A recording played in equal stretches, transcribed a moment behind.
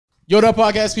Yo, that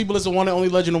podcast people, it's the one and only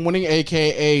legend of winning,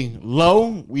 aka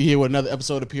Low. We here with another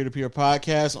episode of Peer to Peer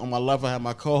Podcast. On my left, I have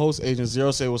my co-host Agent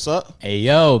Zero. Say what's up. Hey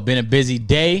yo, been a busy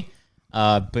day.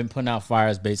 Been putting out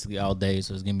fires basically all day,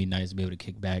 so it's gonna be nice to be able to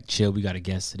kick back, chill. We got a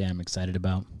guest today. I'm excited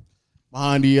about.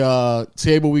 Behind the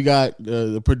table, we got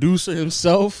the producer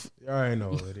himself. You already know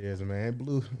what it is, man.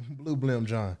 Blue Blim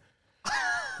John.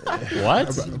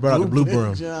 What? I brought out the blue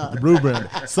brim. The blue brim.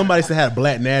 Somebody said I had a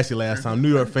black nasty last time.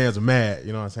 New York fans are mad.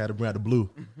 You know what I'm saying? I had to bring out the blue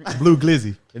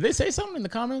glizzy. Did they say something in the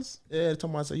comments? Yeah, they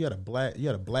told me I said you had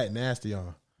a black nasty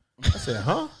on. I said,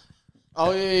 huh?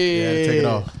 Oh yeah, Yeah, I had to take it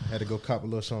off. Had to go cop a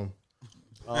little something.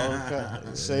 Okay.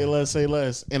 Say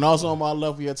less. And also on my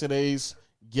left, we have today's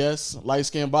guest,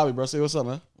 Lightskinbobby, bro. Say what's up,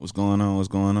 man. What's going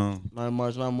on? Not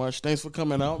much. Thanks for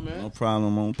coming out, man. No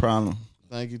problem.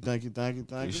 Thank you.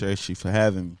 Appreciate you for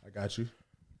having me. I got you.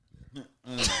 You know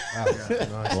what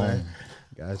I'm saying?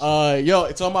 Got you. Yo,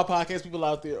 it's on my podcast people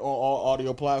out there on all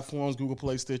audio platforms, Google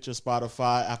Play, Stitcher,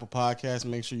 Spotify, Apple Podcasts.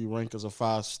 Make sure you rank us a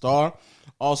 5-star.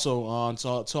 Also,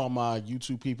 to all my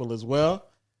YouTube people as well,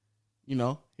 you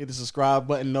know, hit the subscribe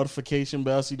button, notification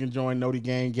bell so you can join Noti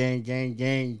Gang.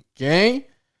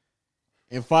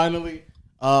 And finally,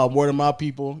 word of my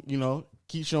people, you know,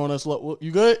 keep showing us love.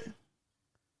 You good?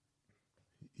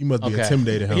 You must be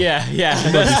intimidated him. Yeah.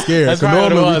 You must be scared. That's So probably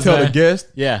normally what it we was, tell man. the guest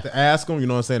Yeah. to ask them, you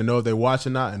know what I'm saying, to know if they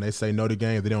watching or not, and they say no to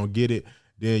game. If they don't get it,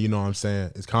 then you know what I'm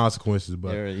saying, it's consequences.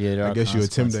 But There I are guess you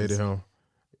consequences. intimidated him.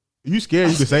 You scared?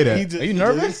 You can say that. Are you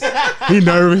nervous? He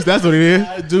nervous. That's what it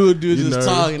is. Dude, You just nervous?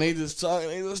 talking. They just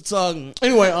talking.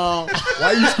 Anyway,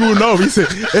 Why you screwing over? He said,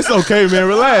 "It's okay, man.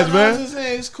 Relax, I'm man. just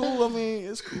saying it's cool. I mean,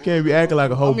 it's cool. You can't be acting like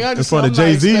a hoe I mean, I in just- front of I'm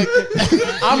not Jay Z." expecting-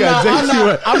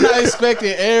 I'm not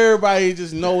expecting everybody to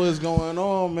just know what's going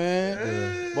on,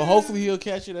 man. But hopefully he'll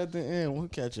catch it at the end. We'll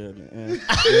catch it at the end.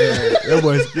 That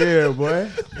boy scared, boy.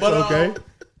 But Okay.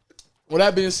 With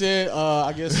that being said,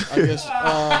 I guess.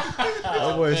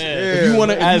 That boy If scared. you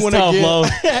want to, That's tough, Lo.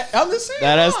 I'm just saying.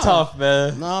 That's nah. tough,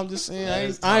 man. No, I'm just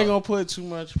saying. I ain't gonna put too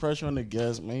much pressure on the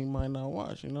guest. Man, he might not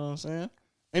watch. You know what I'm saying?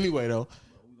 Anyway, though.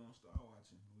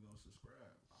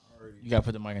 You gotta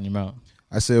put the mic in your mouth.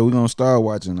 I said we're gonna start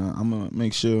watching. I'm gonna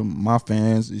make sure my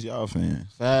fans is y'all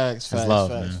fans. Facts. love,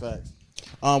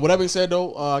 man. With that being said,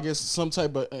 though, I guess some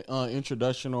type of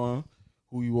introduction on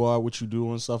who you are, what you do,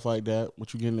 and stuff like that.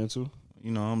 What you getting into? You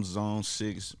know, I'm Zone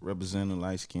 6 representing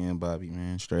Lightskinbobby,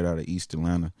 man, straight out of East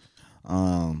Atlanta.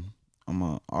 I'm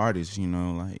an artist, you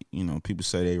know, people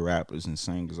say they rappers and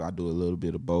singers. I do a little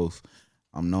bit of both.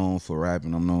 I'm known for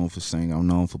rapping. I'm known for singing. I'm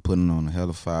known for putting on a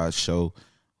hellified show,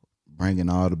 bringing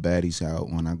all the baddies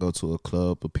out when I go to a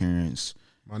club appearance,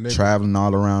 traveling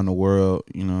all around the world,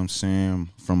 you know what I'm saying,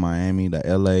 from Miami to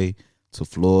L.A. to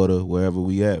Florida, wherever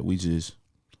we at, we just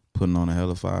putting on a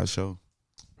hellified show.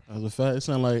 As a fact, it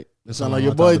sound like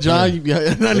your boy John.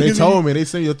 They told me, they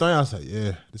sent you a thing. I said,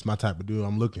 yeah, this is my type of dude.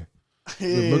 I'm looking.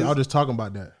 I was just talking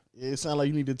about that. It sound like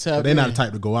you need to tap. But they not the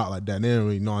type to go out like that. They don't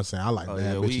really know what I'm saying. I like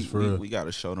bad bitches for real. We got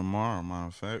a show tomorrow, matter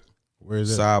of fact. Where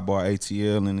is it? Sidebar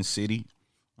ATL in the city.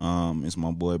 It's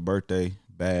my boy birthday,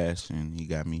 Bass, and he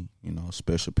got me, you know, a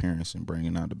special appearance and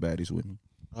bringing out the baddies with me.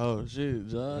 Oh shit,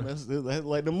 John, that's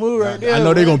like the mood right there. I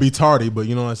know they're gonna be tardy, but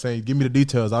you know what I'm saying. Give me the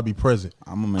details. I'll be present.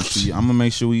 I'm gonna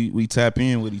make sure we tap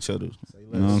in with each other.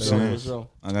 You know what I'm saying? For sure.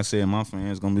 Like I said, my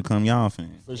fans gonna become y'all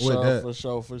fans. For sure. With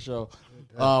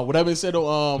that being said,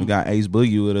 though, We got Ace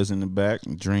Boogie with us in the back,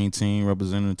 Dream Team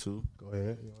representative too. Go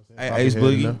ahead. You know what I'm Hey, saying? Ace Pop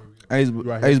your head Boogie, in there. Ace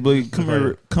Right here.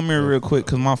 Boogie, come here real quick,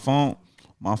 cause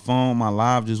my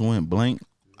live just went blank.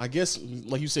 I guess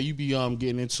like you said, you be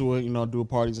getting into it, you know, doing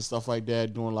parties and stuff like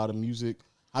that, doing a lot of music.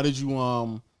 How'd you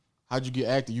get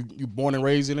active? You born and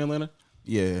raised in Atlanta?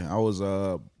 Yeah, I was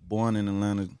born in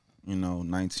Atlanta, you know,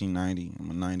 1990.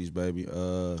 I'm a 90s baby.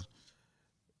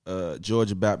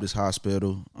 Georgia Baptist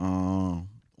Hospital.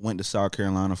 Went to South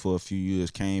Carolina for a few years.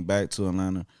 Came back to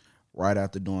Atlanta right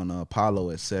after doing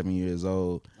Apollo at 7 years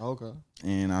old. Okay.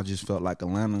 And I just felt like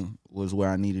Atlanta was where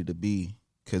I needed to be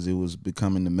because it was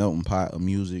becoming the melting pot of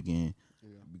music and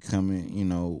becoming, you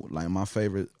know, like my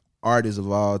favorite artist of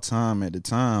all time at the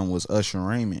time was Usher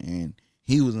Raymond, and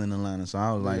he was in Atlanta. So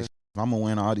I was like, if I'm going to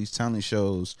win all these talent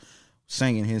shows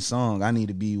singing his song, I need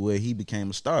to be where he became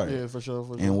a star. Yeah, for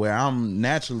sure. And where I'm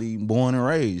naturally born and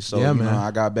raised. So, Yeah, you know, man.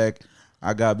 I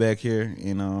got back here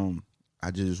and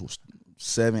I just was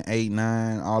 7, 8,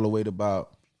 9, all the way to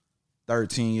about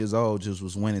 13 years old, just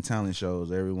was winning talent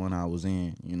shows, every one I was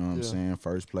in. You know what I'm saying?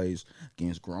 First place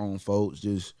against grown folks,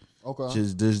 just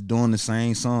doing the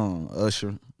same song,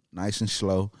 Usher, nice and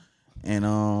slow. And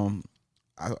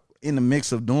in the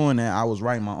mix of doing that, I was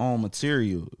writing my own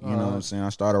material. You know what I'm saying? I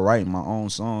started writing my own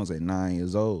songs at 9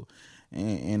 years old.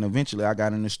 And eventually I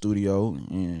got in the studio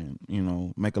and, you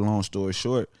know, make a long story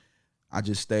short, I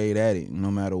just stayed at it no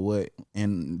matter what.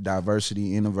 And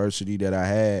university that I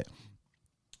had.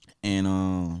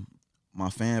 And my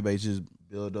fan base just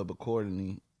built up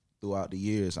accordingly throughout the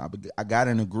years. I got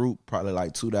in a group probably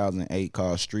like 2008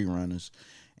 called Street Runners.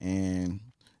 And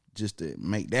just to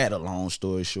make that a long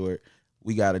story short,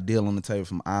 we got a deal on the table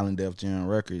from Island Def Jam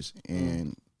Records.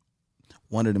 And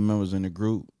one of the members in the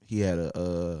group, he had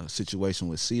a situation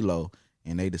with CeeLo,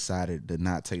 and they decided to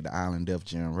not take the Island Def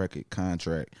Jam record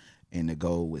contract and to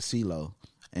go with CeeLo.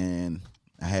 And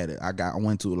I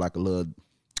went to like a little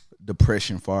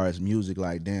depression far as music,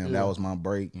 like damn, that was my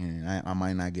break, and I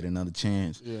might not get another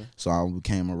chance. So I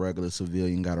became a regular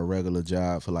civilian, got a regular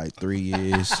job for like 3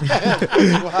 years.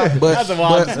 That's a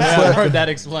wild. I've heard that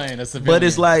explained. But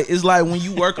it's like when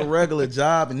you work a regular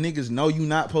job and niggas know you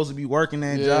not supposed to be working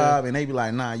that job, and they be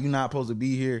like, nah, you not supposed to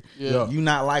be here. You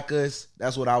not like us.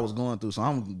 That's what I was going through. So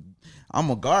I'm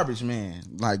a garbage man.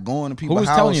 Like going to people's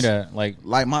house. Who was telling you that?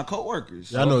 Like my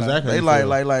coworkers. Yeah, I know exactly. They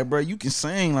like, bro, you can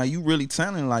sing. Like you really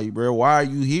talented. Like, bro, why are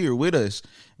you here with us?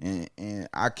 And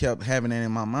I kept having that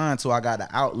in my mind, so I got the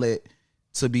outlet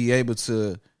to be able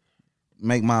to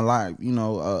make my life, you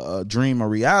know, a dream a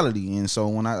reality. And so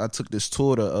when I took this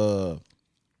tour to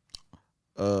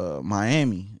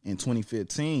Miami in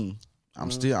 2015,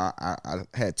 I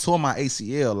had tore my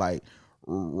ACL like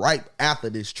right after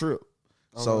this trip.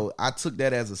 So I took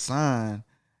that as a sign,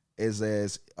 as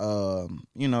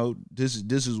you know, this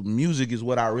is music is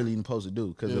what I really supposed to do.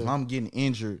 Because if I'm getting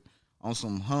injured on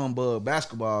some humbug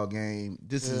basketball game,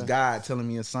 this is God telling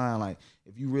me a sign like,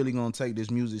 if you really gonna take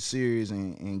this music serious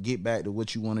and get back to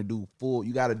what you want to do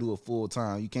you got to do it full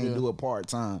time. You can't do it part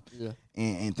time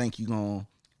and think you gonna,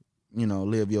 you know,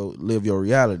 live your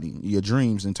reality, your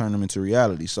dreams, and turn them into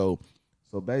reality. So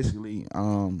basically,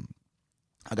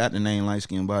 I got the name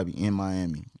Lightskinbobby in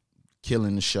Miami,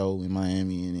 killing the show in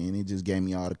Miami, and it just gave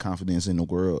me all the confidence in the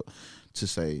world to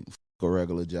say, a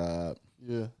regular job,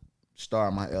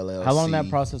 start my LLC. How long did that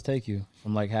process take you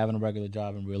from like having a regular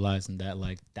job and realizing that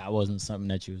like that wasn't something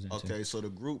that you was into? Okay, so the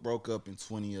group broke up in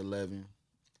 2011.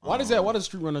 Why does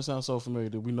Street Runner sound so familiar?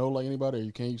 Do we know like anybody?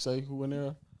 Or can you say who in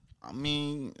there? I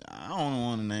mean, I don't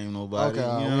want to name nobody.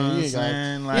 Okay, you know what I'm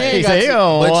saying? Like,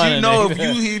 but you know,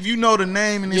 if you know the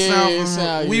name and it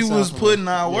sound we was putting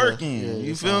our work in. Yeah,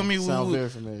 you feel me? Very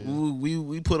familiar.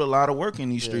 We put a lot of work in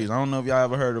these streets. I don't know if y'all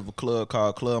ever heard of a club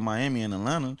called Club Miami in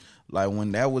Atlanta. Like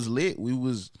when that was lit, we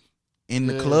was in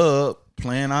the club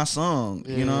playing our song.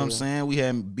 You know what I'm saying? We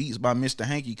had beats by Mr.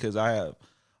 Hanky because I have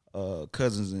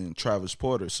cousins in Travis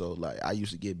Porter, so like I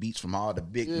used to get beats from all the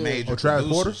big major Travis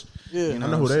producers. Porter? You know I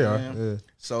know who they are. Yeah.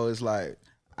 So it's like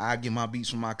I get my beats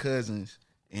from my cousins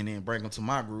and then bring them to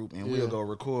my group, and we'll go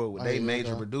record with they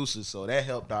major producers. So that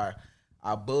helped our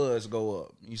buzz go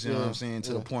up. You see what I'm saying?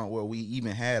 To the point where we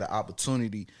even had an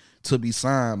opportunity to be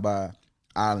signed by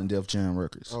Island Def Jam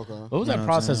Records. Okay. What was that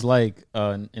process like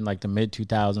in like the mid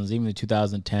 2000s, even the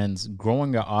 2010s,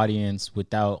 growing your audience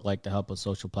without like the help of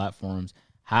social platforms?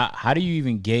 How do you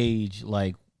even gauge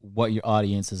like what your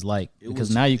audience is like?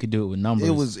 Because now you could do it with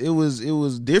numbers. It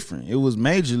was different. It was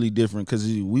majorly different because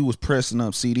we was pressing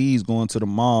up CDs, going to the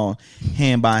mall,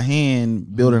 hand by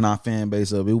hand, building our fan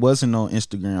base up. It wasn't no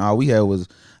Instagram. All we had was,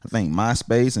 I think,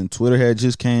 MySpace, and Twitter had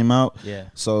just came out. Yeah.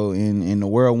 So in the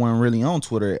world wasn't really on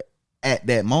Twitter at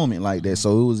that moment like that.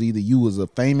 So it was either you was a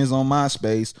famous on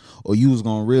MySpace or you was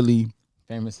gonna really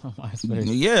famous on MySpace.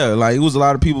 Yeah, like it was a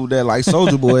lot of people that like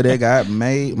Soulja Boy that got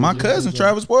made. My cousin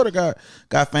Travis Porter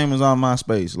got famous on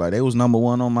MySpace. Like they was number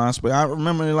one on MySpace. I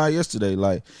remember it like yesterday.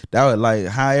 Like that was like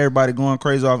how everybody going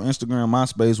crazy off Instagram.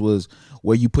 MySpace was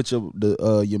where you put your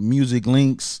music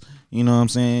links. You know what I'm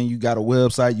saying? You got a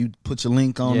website, you put your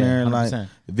link on there, and 100%. Like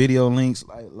video links.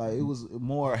 Like it was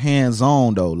more hands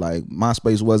on though. Like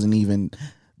MySpace wasn't even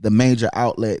the major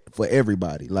outlet for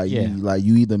everybody.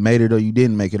 You either made it or you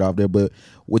didn't make it off there. But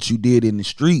what you did in the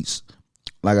streets,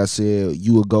 like I said,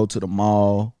 you would go to the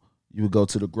mall, you would go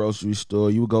to the grocery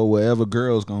store, you would go wherever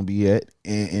girls gonna be at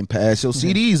and pass your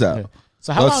CDs out.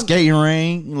 So how long skating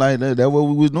ring like that? That's what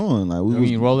we was doing. Like we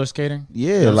mean roller skating?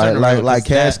 Yeah, like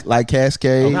Cascade.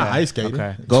 Okay. Not ice skating.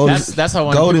 Okay. Golden, that's how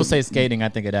when people say skating, I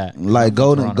think of that. Like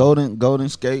golden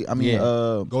skate. I mean,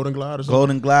 Golden Glide or something?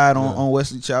 Golden Glide on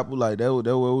Wesley Chapel. Like that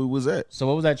where we was at. So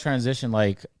what was that transition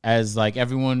like? As like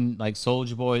everyone, like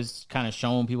Soulja Boy's kind of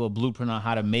showing people a blueprint on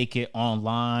how to make it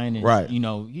online, and right. you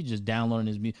know, you just downloading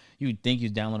his music. You would think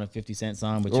you're downloading a 50 Cent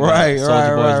song, but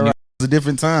Soulja Boy's a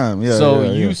different time. Yeah. So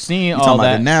yeah, you yeah. seen You all talking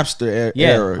that? about the Napster Yeah,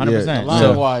 era? 100%.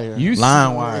 LimeWire. You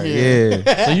LimeWire.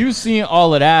 Yeah. So you seen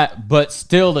all of that, but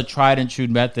still the tried and true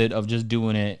method of just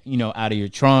doing it, out of your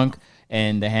trunk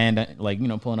and the hand, like,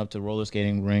 pulling up to roller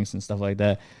skating rinks and stuff like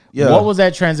that. Yeah. What was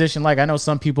that transition like? I know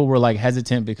some people were like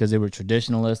hesitant because they were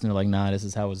traditionalists and they're like, nah, this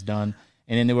is how it's done.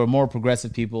 And then there were more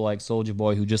progressive people like Soulja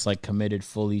Boy who just like committed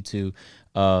fully to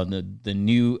the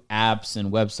new apps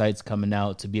and websites coming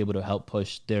out to be able to help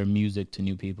push their music to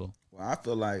new people. Well, I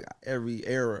feel like every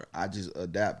era I just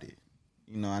adapted.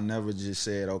 I never just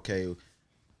said, okay,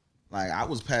 like I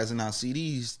was passing out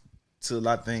CDs till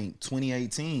I think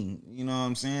 2018. You know what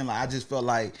I'm saying? Like I just felt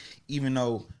like even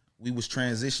though we was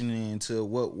transitioning into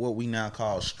what we now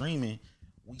call streaming,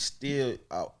 we still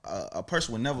a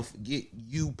person would never forget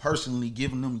you personally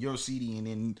giving them your CD, and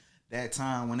then that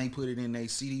time when they put it in their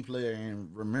CD player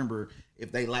and remember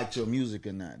if they liked your music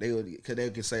or not. They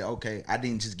could say, okay, I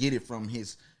didn't just get it from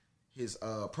his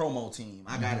promo team.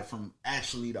 I got it from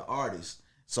actually the artist.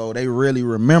 So they really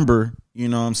remember, you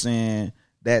know what I'm saying,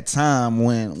 that time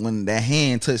when that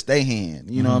hand touched their hand.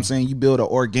 You know what I'm saying? You build an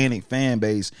organic fan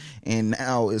base, and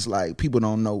now it's like people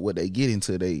don't know what they get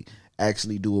until they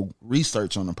actually do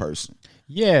research on the person.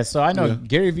 Yeah, so I know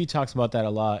Gary Vee talks about that a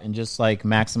lot and just like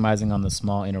maximizing on the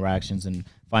small interactions and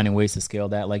finding ways to scale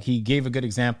that. Like he gave a good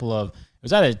example of,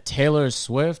 was that a Taylor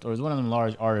Swift or was one of them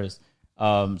large artists?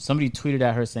 Somebody tweeted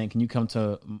at her saying, "Can you come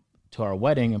to our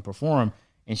wedding and perform?"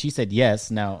 And she said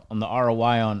yes. Now, on the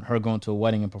ROI on her going to a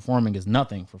wedding and performing is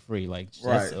nothing for free. Like,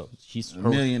 right. She's $1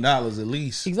 million at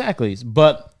least. Exactly.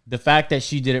 But the fact that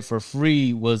she did it for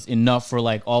free was enough for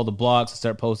like all the blogs to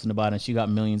start posting about it. And she got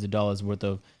millions of dollars worth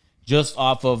of just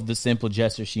off of the simple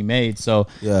gesture she made. So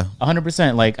yeah,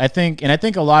 100%. Like I think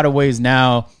a lot of ways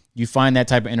now you find that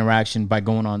type of interaction by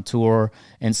going on tour.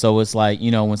 And so it's like,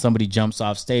 when somebody jumps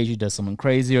off stage, he does something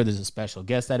crazy, or there's a special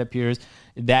guest that appears.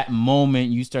 That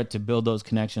moment you start to build those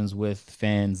connections with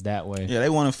fans that way. Yeah, they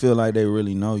want to feel like they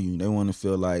really know you. They want to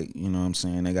feel like, you know what I'm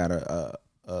saying, they got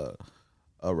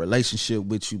a relationship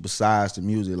with you besides the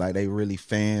music. Like they really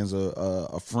fans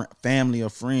or family or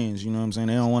friends, you know what I'm saying?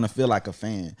 They don't want to feel like a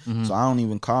fan. So I don't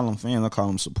even call them fans. I call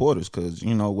them supporters because,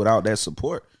 without that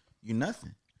support, you're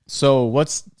nothing. So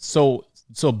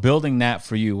so building that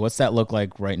for you, what's that look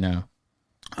like right now?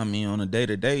 I mean, on a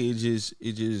day-to-day, it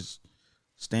just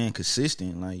staying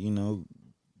consistent, like,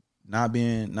 not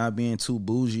being too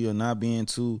bougie or not being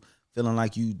too feeling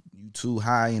like you too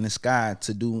high in the sky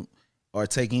to do or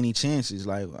take any chances.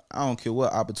 Like I don't care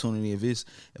what opportunity, if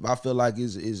I feel like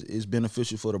it's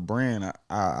beneficial for the brand,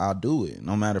 I'll do it,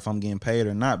 no matter if I'm getting paid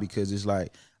or not, because it's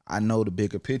like I know the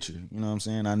bigger picture. You know what I'm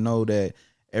saying? I know that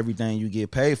everything you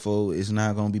get paid for is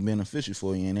not going to be beneficial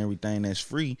for you, and everything that's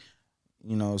free,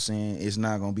 you know what I'm saying, it's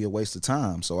not going to be a waste of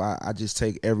time. So I just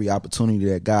take every opportunity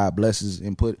that God blesses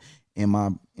and put in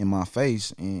my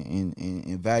face and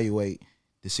evaluate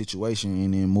the situation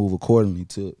and then move accordingly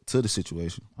to the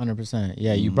situation. 100%.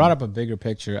 Yeah, you brought up a bigger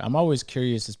picture. I'm always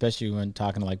curious, especially when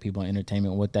talking to like people in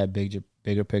entertainment, what that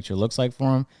bigger picture looks like for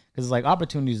them, because it's like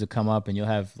opportunities to come up and you'll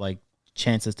have like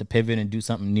chances to pivot and do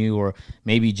something new, or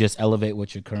maybe just elevate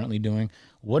what you're currently doing.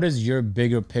 What does your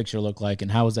bigger picture look like, and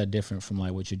how is that different from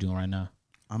like what you're doing right now?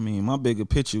 I mean, my bigger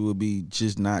picture would be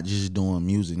not just doing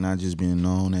music, not just being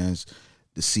known as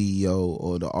the CEO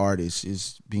or the artist.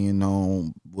 It's being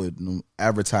known with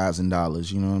advertising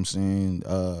dollars, you know what I'm saying?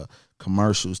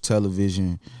 Commercials,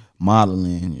 television,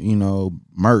 modeling,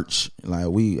 merch. Like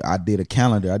I did a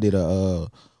calendar. I did a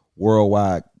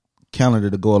worldwide calendar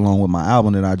to go along with my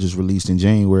album that I just released in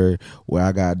January, where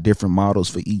I got different models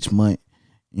for each month,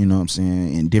 you know what I'm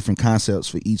saying, and different concepts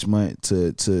for each month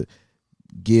to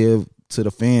give to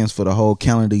the fans for the whole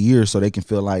calendar year, so they can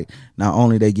feel like not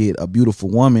only they get a beautiful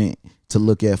woman to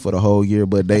look at for the whole year,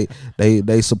 but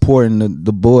they supporting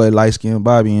the boy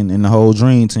Lightskinbobby and the whole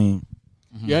dream team.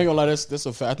 Yeah, I ain't gonna lie, that's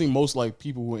a fact. I think most like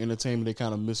people who are entertainment, they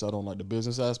kind of miss out on like the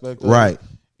business aspect of right. it.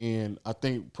 And I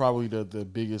think probably the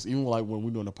biggest, even like when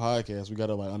we're doing the podcast, we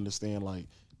gotta like understand like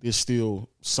there's still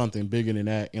something bigger than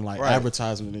that. And like right.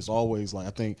 advertisement is always like,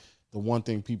 I think the one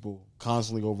thing people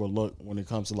constantly overlook when it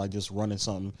comes to like just running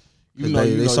something.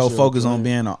 They so focused on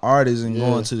being an artist and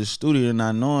going to the studio and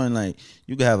not knowing, like,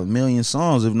 you could have 1 million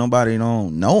songs. If nobody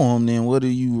don't know them, then what are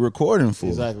you recording for?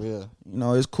 Exactly, yeah.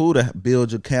 It's cool to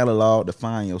build your catalog, to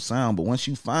find your sound, but once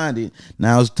you find it,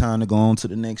 now it's time to go on to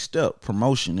the next step,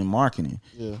 promotion and marketing.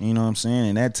 Yeah. You know what I'm saying?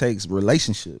 And that takes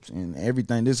relationships and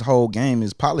everything. This whole game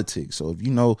is politics. So if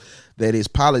you know that it's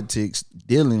politics,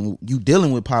 dealing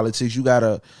with politics, you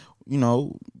gotta,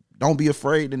 don't be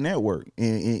afraid to network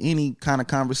in any kind of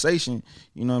conversation.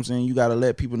 You know what I'm saying? You got to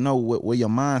let people know where your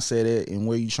mindset at and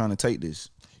where you trying to take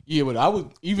this. Yeah, but I would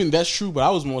even that's true. But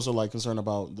I was more so like concerned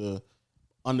about the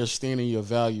understanding your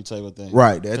value type of thing.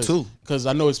 Right, that too. Because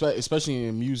I know, especially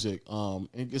in music, and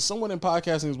it's somewhat in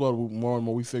podcasting as well. More and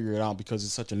more we figure it out because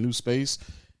it's such a new space.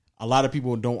 A lot of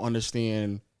people don't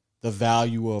understand the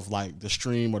value of like the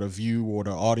stream or the view or the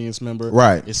audience member,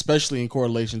 right? Especially in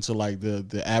correlation to like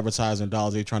the advertising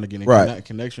dollars they're trying to get in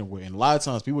connection with. And a lot of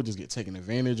times people just get taken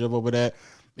advantage of over that.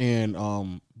 And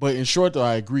but in short though,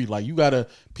 I agree. Like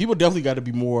people definitely got to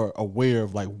be more aware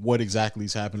of like what exactly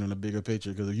is happening in the bigger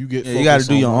picture. Because if you get you got to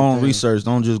do your own research.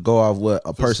 Don't just go off what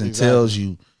a person tells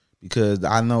you. Because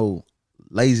I know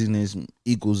laziness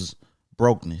equals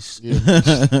brokenness.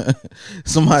 Yeah.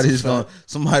 Somebody's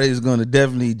gonna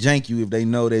definitely jank you if they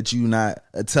know that you're not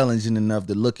intelligent enough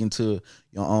to look into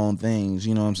your own things.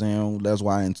 You know what I'm saying? That's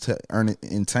why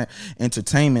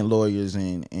entertainment lawyers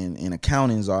and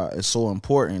accountants is so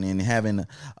important, and having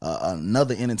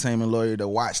another entertainment lawyer to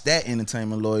watch that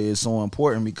entertainment lawyer is so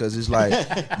important, because it's like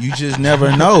you just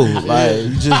never know. Like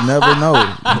you just never know.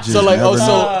 So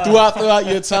throughout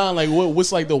your time, like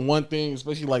what's like the one thing,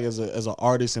 especially like as an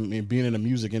artist and being in the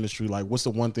music industry, like what's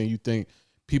the one thing you think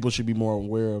people should be more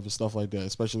aware of and stuff like that,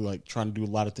 especially like trying to do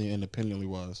a lot of things independently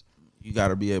wise? You got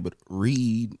to be able to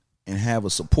read and have a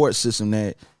support system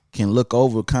that can look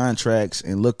over contracts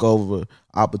and look over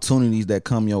opportunities that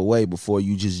come your way before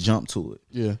you just jump to it.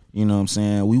 Yeah. You know what I'm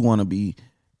saying? We want to be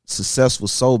successful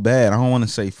so bad. I don't want to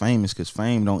say famous because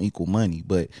fame don't equal money,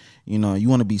 but you know, you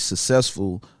want to be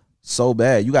successful so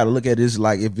bad. You got to look at this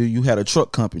like if you had a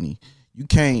truck company, you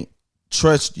can't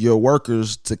trust your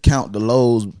workers to count the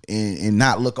loads and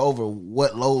not look over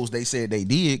what loads they said they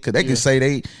did, because they can say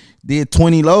they did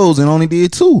 20 loads and only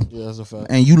did 2. Yeah, that's a fact.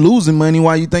 And you losing money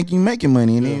while you think you making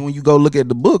money. And then when you go look at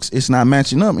the books, it's not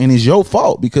matching up, and it's your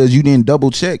fault because you didn't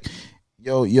double check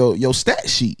your stat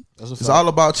sheet. It's all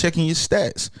about checking your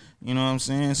stats. You know what I'm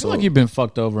saying? So like you've been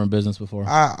fucked over in business before.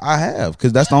 I have,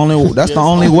 because that's the only way.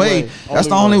 That's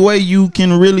the only way you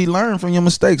can really learn from your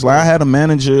mistakes. Like I had a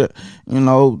manager, you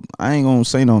know, I ain't gonna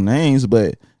say no names,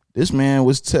 but this man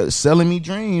was selling me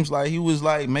dreams. Like he was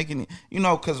like making it, you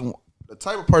know, because the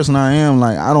type of person I am,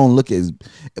 like I don't look at, if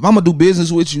I'm gonna do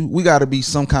business with you, we gotta be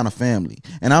some kind of family.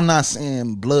 And I'm not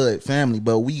saying blood family,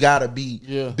 but we gotta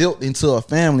be built into a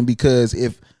family, because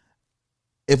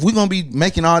if we're going to be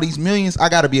making all these millions, I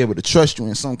got to be able to trust you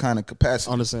in some kind of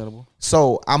capacity. Understandable.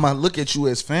 So I'm going to look at you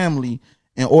as family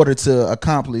in order to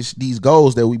accomplish these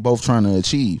goals that we both trying to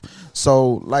achieve.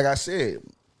 So like I said,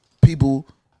 people,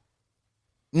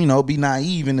 you know, be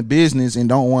naive in the business and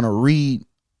don't want to read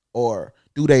or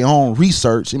do their own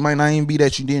research. It might not even be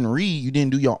that you didn't read. You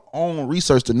didn't do your own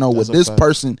research to know what this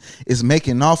person is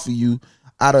making off of you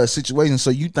out of a situation. So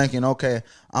you thinking, okay,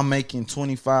 I'm making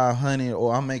 $2,500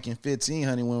 or I'm making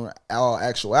 $1,500, when in all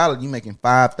actuality you making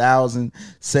 $5,000,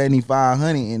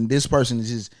 $7,500, and this person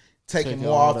is just taking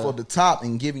more off of the top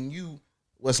and giving you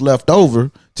what's left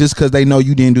over just because they know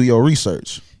you didn't do your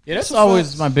research. Yeah, that's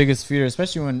always my biggest fear,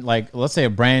 especially when, like, let's say a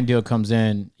brand deal comes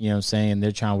in, you know, saying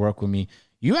they're trying to work with me.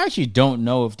 You actually don't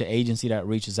know if the agency that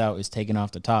reaches out is taking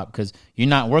off the top, because you're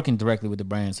not working directly with the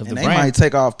brand. So if and the they brand might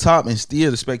take off top and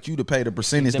still expect you to pay the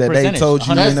percentage that they told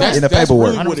you in the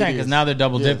paperwork. 100%, because now they're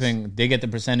double dipping. They get the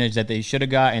percentage that they should have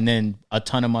got, and then a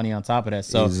ton of money on top of that.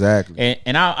 So exactly.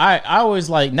 And I always,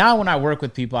 like, now when I work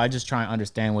with people, I just try and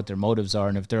understand what their motives are,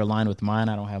 and if they're aligned with mine,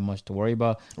 I don't have much to worry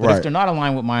about. But if they're not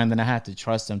aligned with mine, then I have to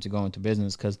trust them to go into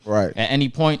business, because at any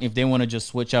point, if they want to just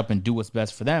switch up and do what's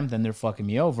best for them, then they're fucking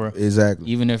me over.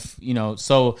 Exactly. Even if, you know.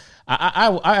 So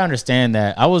I understand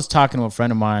that. I was talking to a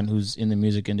friend of mine who's in the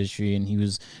music industry, and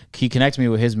he connected me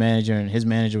with his manager, and his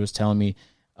manager was telling me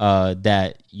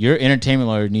that your entertainment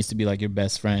lawyer needs to be like your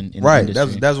best friend in the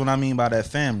industry. That's what I mean by that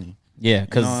family. Yeah,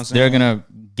 because they're gonna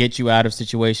get you out of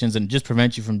situations and just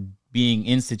prevent you from being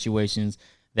in situations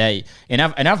that. And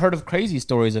I've heard of crazy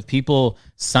stories of people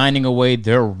signing away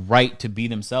their right to be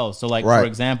themselves. So, like, for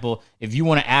example, if you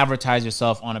want to advertise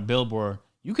yourself on a billboard,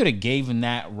 you could have given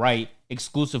that right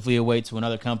exclusively away to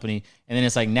another company, and then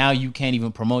it's like now you can't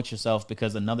even promote yourself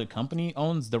because another company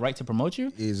owns the right to promote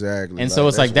you. Exactly. And so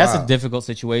it's like that's a difficult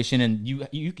situation, and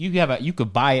you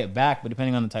could buy it back, but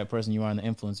depending on the type of person you are and the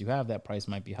influence you have, that price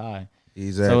might be high.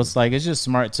 Exactly. So it's like it's just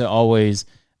smart to always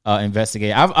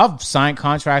investigate. I've signed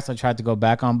contracts I tried to go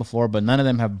back on before, but none of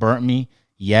them have burnt me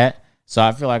yet. So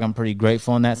I feel like I'm pretty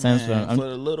grateful in that sense. For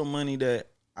the little money that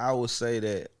I would say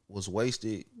that was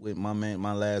wasted with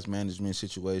my last management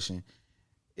situation,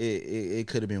 it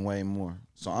could have been way more.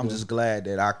 So I'm just glad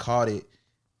that I caught it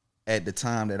at the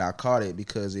time that I caught it,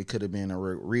 because it could have been a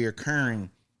reoccurring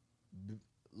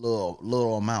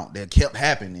little amount that kept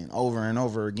happening over and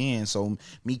over again. So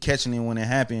me catching it when it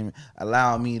happened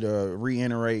allowed me to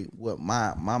reiterate what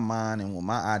my mind and what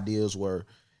my ideas were,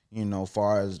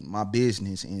 far as my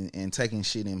business, and taking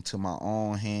shit into my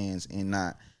own hands and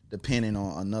not depending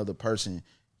on another person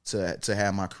to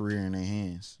have my career in their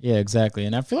hands. Yeah, exactly.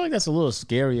 And I feel like that's a little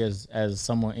scary as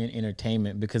someone in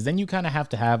entertainment, because then you kind of have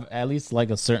to have at least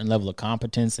like a certain level of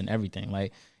competence and everything.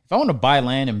 Like if I want to buy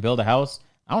land and build a house,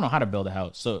 I don't know how to build a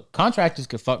house. So contractors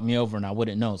could fuck me over and I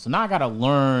wouldn't know. So now I got to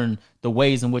learn the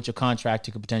ways in which a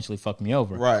contractor could potentially fuck me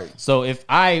over. Right. So if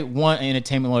I want an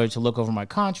entertainment lawyer to look over my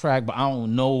contract, but I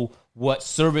don't know what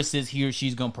services he or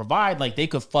she's going to provide, like they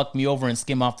could fuck me over and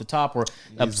skim off the top. Or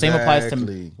same applies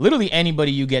to literally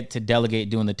anybody you get to delegate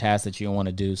doing the tasks that you don't want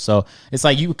to do. So it's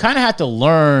like you kind of have to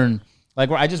learn. Like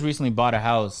where I just recently bought a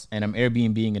house and I'm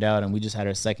Airbnb-ing it out, and we just had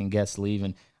our second guest leave,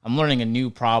 and I'm learning a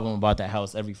new problem about that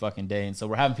house every fucking day. And so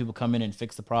we're having people come in and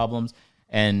fix the problems.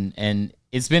 And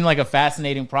it's been like a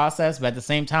fascinating process. But at the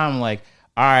same time, I'm like,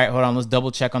 all right, hold on, let's double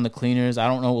check on the cleaners. I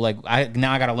don't know, like I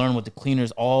got to learn what the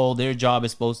cleaners, all their job is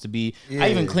supposed to be. Yeah. I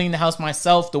even cleaned the house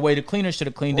myself the way the cleaner should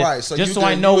have cleaned it. Right, so just so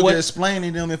I know what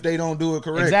explaining them if they don't do it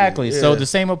correctly. Exactly. Yeah. So the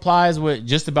same applies with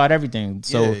just about everything.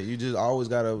 So yeah, you just always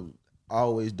gotta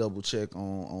double check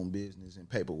on business and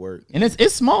paperwork. And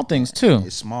it's small things too.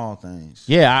 It's small things.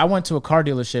 Yeah, I went to a car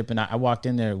dealership and I walked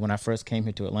in there when I first came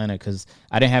here to Atlanta because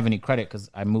I didn't have any credit because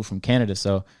I moved from Canada.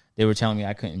 So they were telling me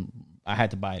I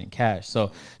had to buy it in cash.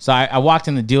 So I walked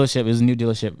in the dealership. It was a new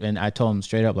dealership, and I told them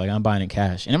straight up, like, I'm buying in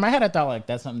cash. And in my head, I thought, like,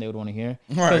 that's something they would want to hear.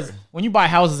 Because when you buy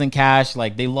houses in cash,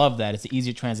 like, they love that. It's an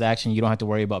easier transaction. You don't have to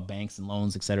worry about banks and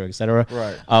loans, et cetera, et cetera.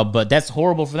 Right. But that's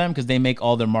horrible for them because they make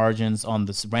all their margins on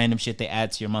this random shit they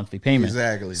add to your monthly payment.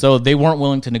 Exactly. So they weren't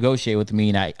willing to negotiate with me,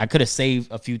 and I could have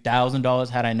saved a few $1,000s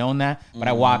had I known that. But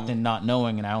I walked in not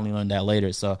knowing, and I only learned that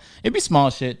later. So it'd be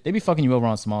small shit. They'd be fucking you over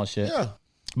on small shit. Yeah.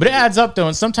 But it adds up though,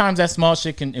 and sometimes that small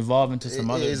shit can evolve into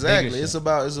some other. Exactly, shit. it's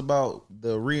about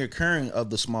the reoccurring of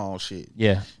the small shit.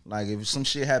 Yeah, like if some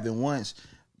shit happened once,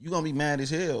 you gonna be mad as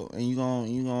hell, and you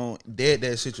gonna dead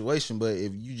that situation. But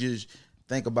if you just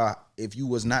think about if you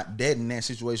was not dead in that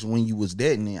situation when you was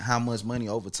dead in it, how much money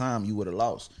over time you would have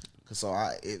lost. So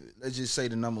let's just say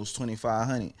the number was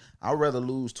 2,500. I'd rather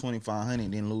lose 2,500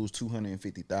 than lose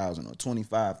 250,000 or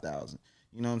 25,000.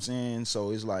 You know what I'm saying?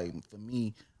 So it's like for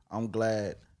me, I'm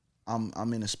glad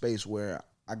I'm in a space where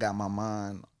I got my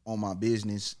mind on my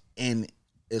business and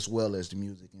as well as the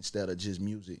music instead of just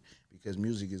music, because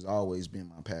music has always been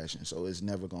my passion, so it's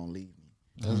never gonna leave me.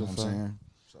 That's what I'm saying.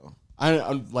 So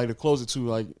I'm like to close it too.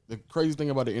 Like the crazy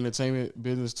thing about the entertainment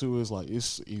business too is like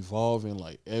it's evolving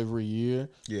like every year.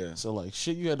 Yeah. So like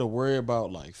shit you had to worry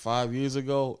about like 5 years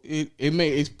ago,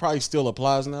 it probably still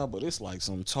applies now, but it's like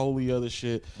some totally other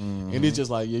shit. Mm-hmm. And it's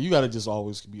just like you gotta just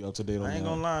always be up to date on that. I ain't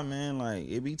gonna lie, man. Like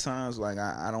it be times like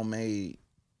I don't made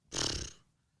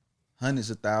hundreds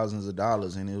of thousands of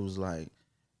dollars, and it was like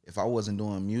if I wasn't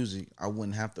doing music, I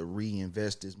wouldn't have to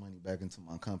reinvest this money back into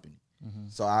my company. Mm-hmm.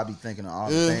 So I'll be thinking of all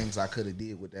the things I could have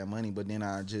did with that money, but then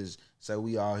I just say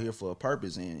we all here for a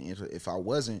purpose, and if I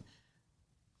wasn't,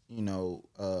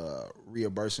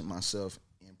 reimbursing myself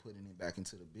and putting it back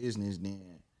into the business,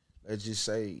 then let's just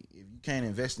say if you can't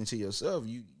invest into yourself,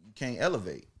 you can't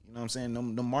elevate. You know what I'm saying?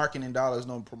 No marketing dollars,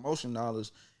 no promotion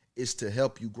dollars is to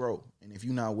help you grow, and if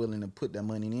you're not willing to put that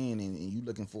money in and you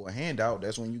looking for a handout,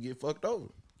 that's when you get fucked over.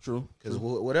 True. Because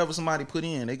whatever somebody put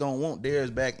in, they gonna want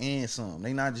theirs back and some.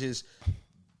 They not just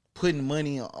putting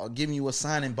money or giving you a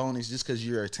signing bonus just because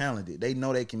you're talented. They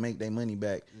know they can make their money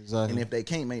back. Exactly. And if they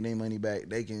can't make their money back,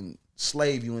 they can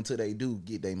slave you until they do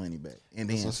get their money back. And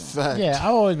then some. Fact. Yeah,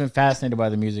 I've always been fascinated by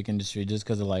the music industry just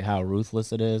because of like how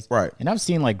ruthless it is. Right. And I've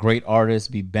seen like great artists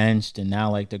be benched and now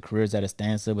like their careers at a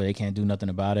standstill, but they can't do nothing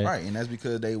about it. Right. And that's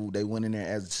because they went in there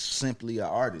as simply an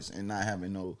artist and not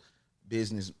having no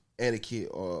business etiquette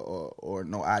or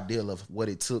no idea of what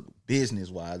it took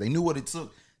business wise. They knew what it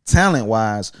took talent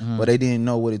wise, but they didn't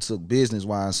know what it took business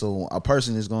wise. So a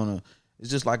person is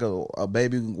it's just like a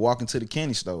baby walking to the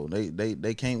candy store.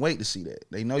 They can't wait to see that.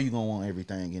 They know you're gonna want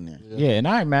everything in there. Yeah, and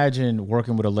I imagine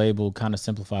working with a label kind of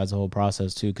simplifies the whole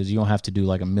process too, because you don't have to do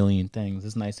like a million things.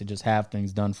 It's nice to just have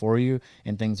things done for you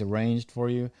and things arranged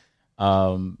for you.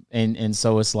 And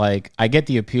so it's like I get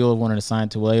the appeal of wanting to sign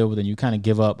to a label, but then you kind of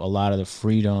give up a lot of the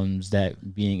freedoms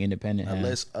that being independent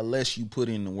has. Unless you put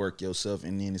in the work yourself,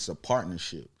 and then it's a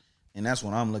partnership, and that's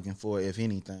what I'm looking for. If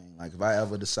anything, like if I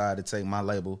ever decide to take my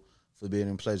label,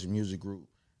 Forbidden Pleasure Music Group,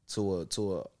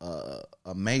 to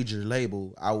a major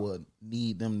label, I would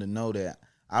need them to know that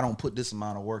I don't put this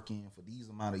amount of work in for these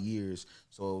amount of years.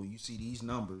 So you see these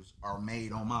numbers are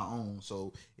made on my own.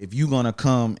 So if you're going to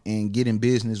come and get in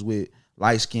business with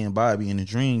Lightskinbobby and the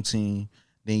Dream Team,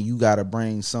 then you got to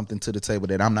bring something to the table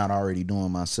that I'm not already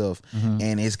doing myself.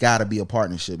 And it's got to be a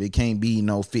partnership. It can't be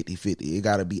no 50-50. It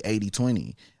got to be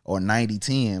 80-20 or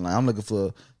 90-10. Like, I'm looking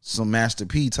for some Master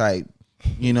P type,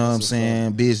 you know what I'm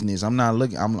saying, business. I'm not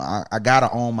looking. I got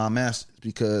to own my masters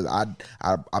because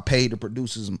I paid the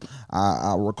producers.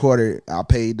 I recorded. I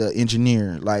paid the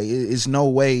engineer. Like, it's no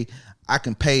way I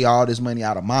can pay all this money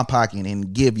out of my pocket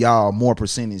and give y'all more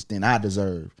percentage than I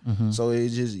deserve. So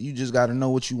it's just, you just got to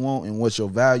know what you want and what your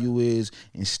value is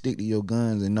and stick to your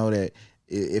guns and know that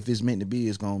if it's meant to be,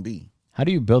 it's going to be. How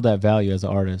do you build that value as an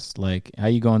artist? Like, how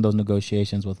you go in those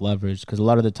negotiations with leverage? Because a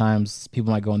lot of the times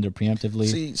people might go in there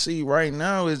preemptively. See, right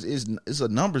now it's a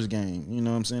numbers game. You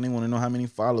know what I'm saying? They want to know how many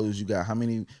followers you got, how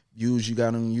many views you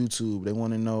got on YouTube. They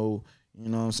want to know, you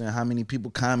know what I'm saying, how many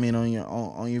people comment on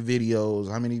your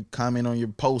videos, how many comment on your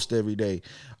post every day,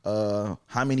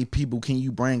 how many people can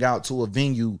you bring out to a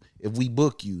venue if we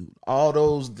book you. All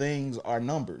those things are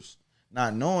numbers.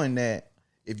 Not knowing that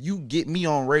if you get me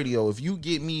on radio, if you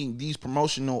get me these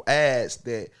promotional ads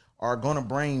that are gonna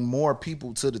bring more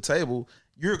people to the table,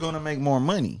 you're gonna make more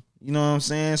money. You know what I'm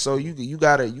saying? So you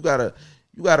gotta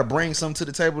bring something to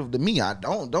the table to me. I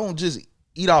don't just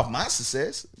eat off my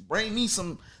success. Bring me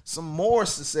some more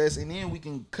success, and then we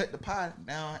can cut the pie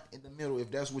down in the middle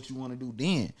if that's what you want to do.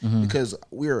 Then because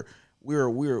we're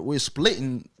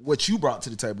splitting what you brought to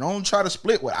the table. Don't try to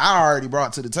split what I already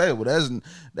brought to the table.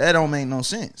 That don't make no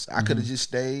sense. I could have just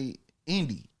stayed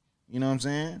indie. You know what I'm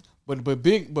saying?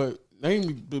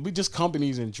 But we just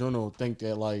companies in general think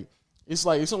that it's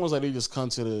almost like they just come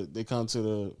to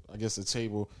the I guess the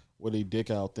table with a dick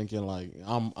out thinking like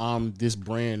I'm this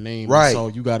brand name, right? So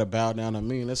you got to bow down to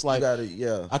me, and it's like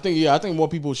yeah. I think more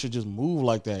people should just move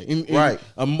like that right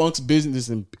amongst business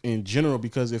in general,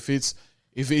 because if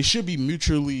it should be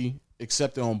mutually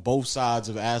accepted on both sides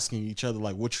of asking each other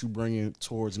like what you bringing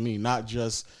towards me, not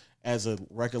just as a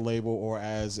record label or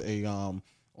as a on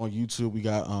YouTube we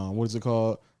got what is it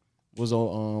called? Was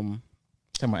on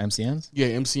Talking about MCNs? Yeah,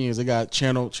 MCNs. They got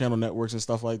channel networks and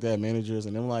stuff like that, managers,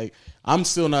 and I'm like, I'm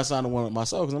still not signing one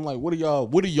myself because I'm like, what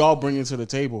are y'all bringing to the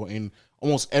table? And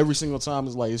almost every single time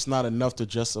it's like it's not enough to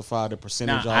justify the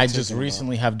percentage. Now, I just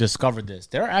recently have discovered this.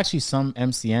 There are actually some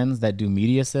MCNs that do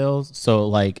media sales. So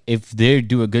like if they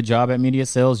do a good job at media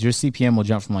sales, your CPM will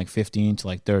jump from like 15 to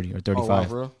like 30 or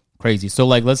 35. Oh, wow, crazy. So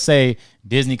like let's say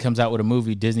Disney comes out with a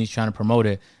movie, Disney's trying to promote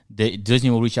it. Disney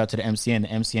will reach out to the MCN. The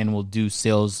MCN will do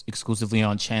sales exclusively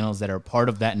on channels that are part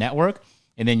of that network,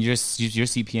 and then your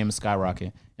CPM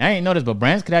skyrocket. And I ain't noticed, but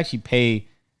brands could actually pay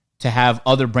to have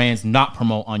other brands not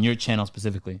promote on your channel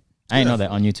specifically. I didn't know that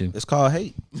on YouTube. It's called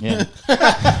hate. Yeah,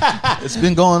 it's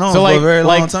been going on for a very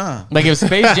long time. Like if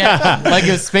Space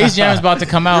Jam is about to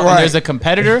come out and there's a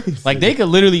competitor, like they could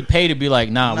literally pay to be like,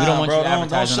 nah, we don't want you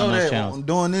advertising on those channels. I'm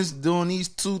doing these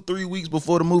 2-3 weeks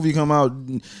before the movie come out.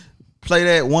 Play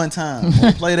that one time.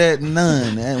 Play that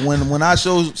none. And when I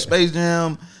show Space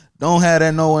Jam, don't have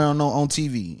that nowhere on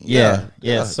TV.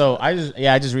 Yeah. So I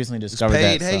just recently discovered it's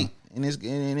paid that. Hate.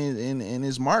 And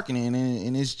it's marketing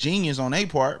and it's genius on their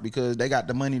part because they got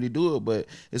the money to do it. But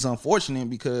it's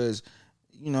unfortunate because,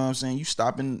 you know what I'm saying, you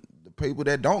stopping the people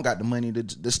that don't got the money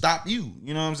to stop you.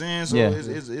 You know what I'm saying?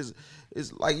 So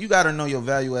it's like you got to know your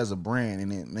value as a brand.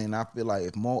 And I feel like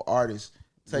if more artists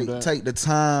take the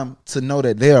time to know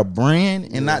that they're a brand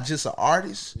and not just an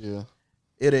artist,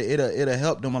 it'll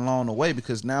help them along the way,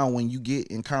 because now when you get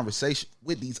in conversation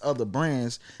with these other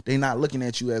brands, they're not looking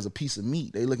at you as a piece of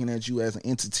meat. They're looking at you as an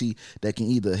entity that can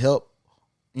either help,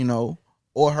 you know,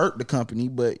 or hurt the company.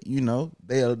 But you know,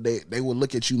 they will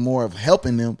look at you more of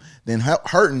helping them than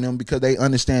hurting them because they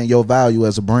understand your value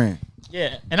as a brand.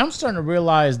 Yeah, and I'm starting to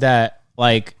realize that.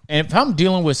 Like, and if I'm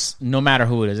dealing with no matter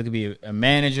who it is, it could be a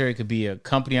manager, it could be a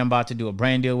company I'm about to do a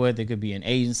brand deal with, it could be an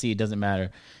agency, it doesn't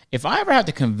matter. If I ever have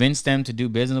to convince them to do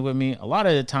business with me, a lot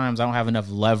of the times I don't have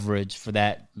enough leverage for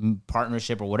that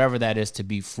partnership or whatever that is to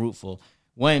be fruitful.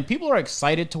 When people are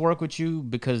excited to work with you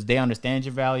because they understand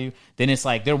your value, then it's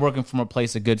like they're working from a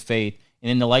place of good faith, and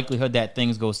then the likelihood that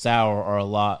things go sour are a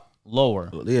lot lower.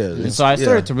 Yeah. And so I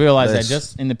started to realize that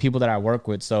just in the people that I work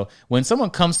with. So when someone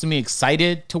comes to me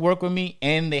excited to work with me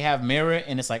and they have merit,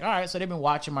 and it's like, all right, so they've been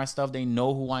watching my stuff, they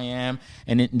know who I am,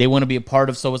 and they want to be a part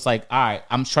of. So it's like, all right,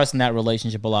 I'm trusting that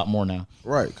relationship a lot more now.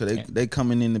 Right, because they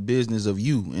coming in the business of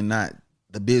you and not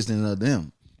the business of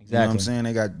them. Exactly. You know what I'm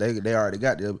saying? They already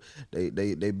got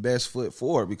they best foot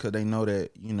forward because they know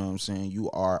that, you know what I'm saying, you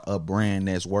are a brand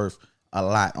that's worth a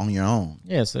lot on your own.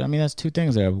 Yeah, so I mean that's two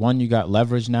things there. One, you got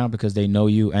leverage now because they know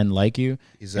you and like you.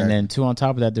 Exactly. And then two, on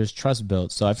top of that, there's trust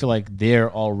built. So I feel like there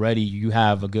already you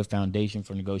have a good foundation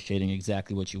for negotiating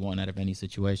exactly what you want out of any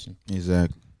situation.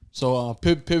 Exactly. So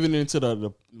pivoting into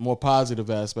the more positive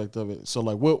aspect of it. So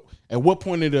like at what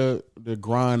point of the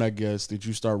grind, I guess, did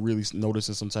you start really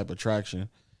noticing some type of traction?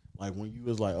 Like when you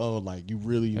was like, oh, like you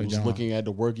really was looking at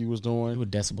the work you was doing. Do a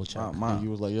decibel check. And you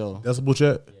was like, yo. Decibel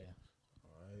check? Yeah.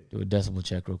 Do a decibel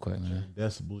check real quick, man.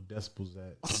 Decibels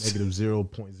at negative 0.0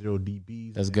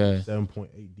 dBs. That's good. 7.8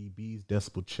 dBs.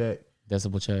 Decibel check.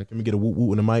 Decibel check. Let me get a whoop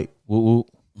whoop in the mic. Whoop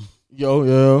whoop.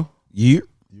 Yo. You.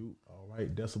 All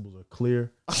right. Decibels are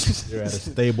clear. They're at a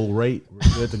stable rate. We're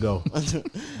good to go.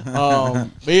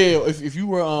 But yeah, if you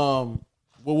were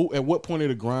at what point of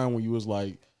the grind when you was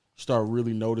like start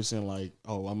really noticing like,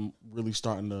 oh, I'm really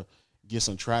starting to get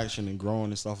some traction and growing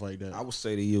and stuff like that? I would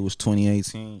say the year was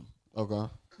 2018.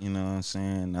 Okay. You know what I'm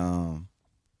saying?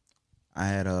 I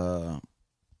had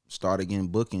started getting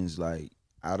bookings like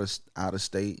out of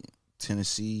state,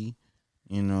 Tennessee.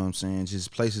 You know what I'm saying?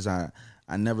 Just places I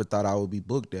never thought I would be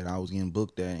booked at. I was getting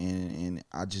booked at, and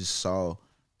I just saw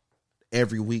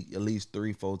every week at least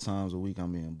 3-4 times a week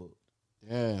I'm being booked.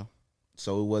 Yeah.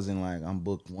 So it wasn't like I'm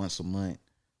booked once a month,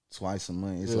 twice a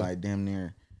month. It's like damn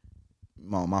near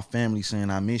my family saying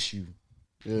I miss you.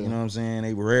 Yeah. You know what I'm saying?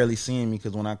 They rarely seeing me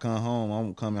because when I come home,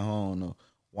 I'm coming home to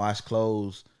wash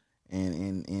clothes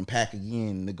and pack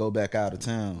again to go back out of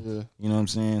town. Yeah. You know what I'm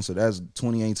saying? So that's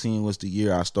 2018 was the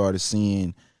year I started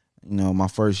seeing, you know, my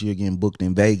first year getting booked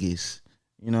in Vegas.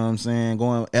 You know what I'm saying?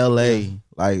 Going LA. Yeah.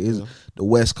 Like the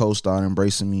West Coast started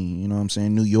embracing me. You know what I'm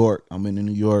saying? New York. I'm into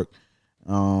New York.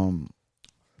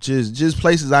 Just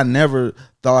places I never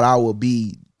thought I would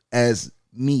be as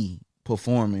me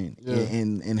performing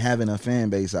and having a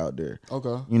fan base out there.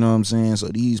 Okay. You know what I'm saying? So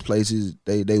these places,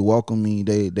 they welcome me,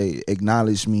 they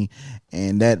acknowledge me,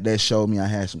 and that showed me I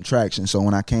had some traction. So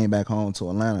when I came back home to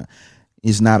Atlanta,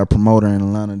 it's not a promoter in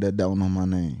Atlanta that don't know my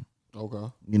name.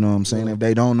 Okay. You know what I'm saying? Yeah. If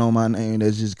they don't know my name,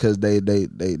 that's just because they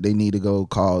need to go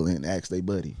call and ask their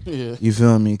buddy. Yeah. You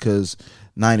feel me? Because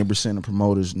 90% of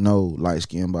promoters know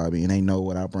Lightskinbobby, and they know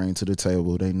what I bring to the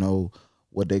table. They know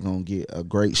what they're going to get, a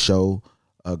great show,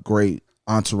 a great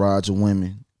entourage of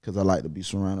women, because I like to be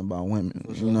surrounded by women.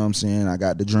 Sure. You know what I'm saying? I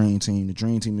got the dream team. The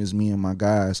dream team is me and my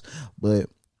guys, but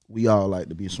we all like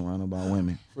to be surrounded by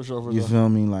women. For sure. You feel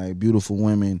me? Like beautiful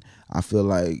women, I feel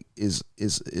like it's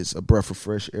a breath of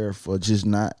fresh air for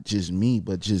not just me,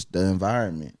 but just the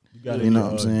environment. You know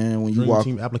what I'm saying? When you walk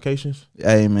team applications.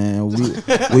 Hey man,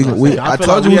 we I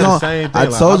told you we gonna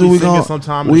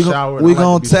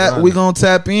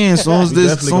tap in soon as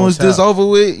this over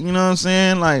with. You know what I'm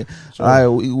saying? Like, sure. All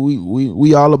right,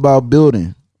 we all about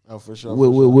building. Oh, for sure.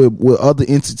 With other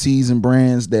entities and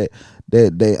brands that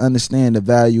they understand the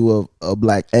value of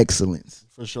black excellence.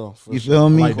 For sure. You feel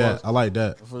me? I like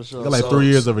that. For sure. I got like 3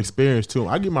 years of experience too.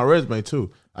 I get my resume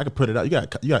too. I can put it out.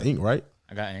 You got ink, right?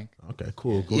 I got ink. Okay,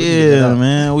 cool. Yeah,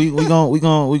 man. We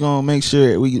gonna make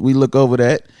sure we look over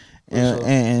that,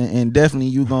 and definitely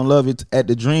you gonna love it at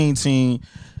the Dream Team.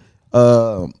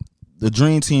 The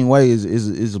Dream Team way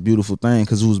is a beautiful thing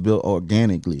because it was built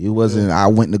organically. It wasn't. I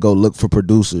went to go look for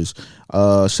producers.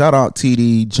 Shout out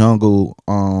TD Jungle,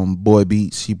 Boy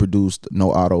Beats. He produced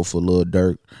No Auto for Lil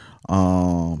Durk.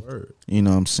 You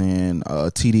know what I'm saying?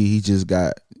 TD, he just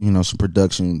got some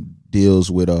production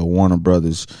deals with Warner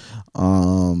Brothers.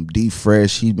 D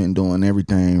Fresh, he been doing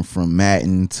everything from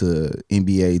Madden to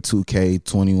NBA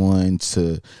 2K21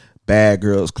 to Bad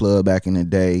Girls Club back in the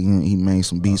day. He made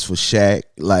some beats for Shaq.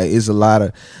 Like, it's a lot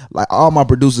of, like, all my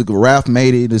producers. Ralph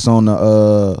made it. It's on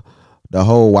the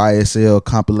whole YSL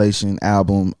compilation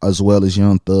album, as well as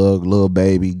Young Thug, Lil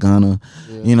Baby, Gunna.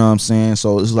 Yeah. You know what I'm saying?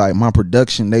 So it's like my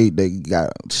production, they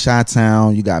got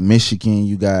Chi-Town, you got Michigan,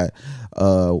 you got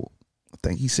I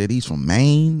think he said he's from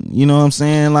Maine. You know what I'm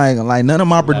saying? Like none of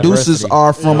my producers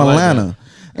are from Atlanta.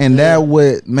 And that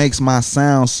what makes my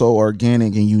sound so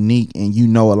organic and unique. And a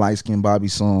Lightskinbobby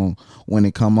song when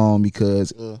it come on,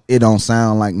 because it don't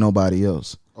sound like nobody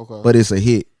else. Okay. But it's a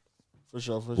hit. For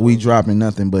sure. We dropping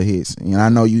nothing but hits. And I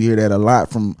know you hear that a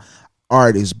lot from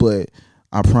artists, but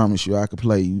I promise you I could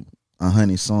play you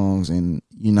 100 songs and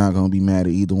you're not going to be mad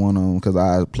at either one of them, because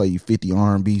I play you 50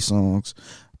 R&B songs,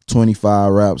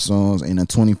 25 rap songs, and a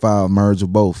 25 merge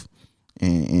of both,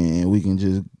 and we can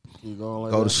just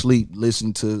go to sleep,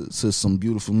 listen to some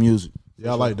beautiful music.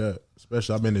 Yeah, I like that.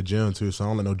 Especially I've been to gym too, so I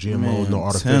don't like no GMOs, no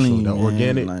artificial. That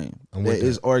organic. Like,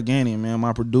 it's organic, man.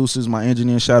 My producers, my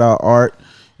engineer, shout out Art.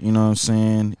 You know what I'm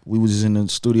saying? We was just in the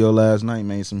studio last night,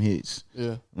 made some hits.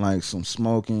 Yeah. Like some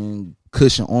Smoking,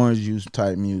 cushion orange juice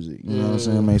type music. You know what I'm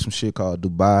saying? Made some shit called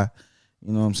Dubai.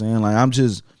 You know what I'm saying? Like I'm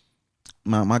just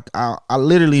I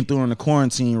literally during the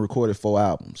quarantine recorded 4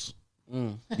 albums.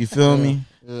 You feel me?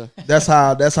 Yeah. That's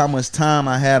how much time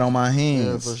I had on my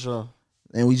hands. Yeah, for sure.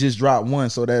 And we just dropped one,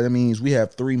 so that means we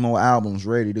have 3 more albums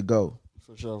ready to go.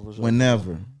 For sure.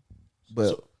 Whenever.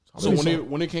 But so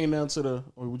when it came down to the,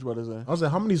 what you about to say? I was like,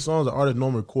 how many songs are artists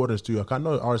normally recording in the studio? I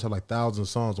know artists have like thousands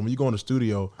of songs. When you go in the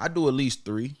studio, I do at least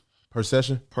 3 per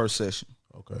session.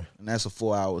 Okay. And that's a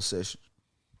 4-hour session.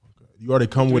 Okay. You already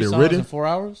come with it songs written? in 4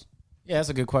 hours? Yeah, that's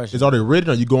a good question. It's already written,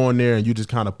 or you go in there and you just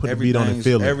kind of put the beat on and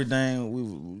feel it? Everything,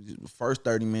 we first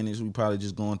 30 minutes, we probably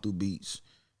just going through beats.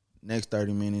 Next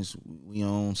 30 minutes, we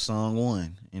on song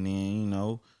 1. And then, you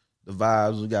know, the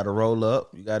vibes, we got to roll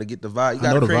up. You got to get the vibe. You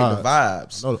got to create the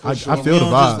vibes. I feel the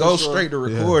vibes. Just go straight to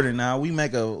recording now. We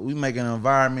make an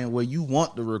environment where you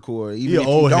want to record. Even if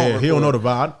old you head. don't He don't know the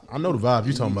vibe. I know the vibe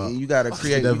you talking about. You got to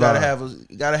create. You got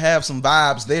to have some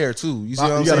vibes there too. You see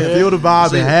what I'm saying? You got to feel the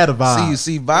vibe and have the vibe.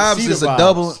 See, vibes is a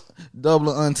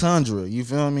double entendre. You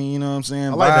feel me? You know what I'm saying?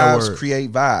 I like that vibes word.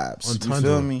 create vibes. Entendre. You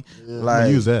feel me? Yeah. Like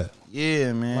use that.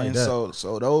 Yeah, man. Like that.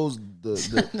 So those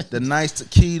the nice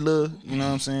tequila. You know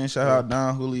what I'm saying? Shout out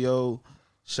Don Julio.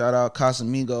 Shout out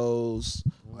Casamigos.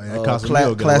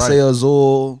 Clase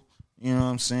Azul. You know what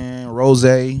I'm saying? Rose.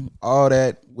 All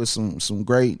that with some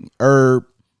great herb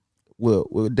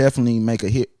will definitely make a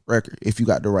hit record if you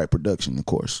got the right production, of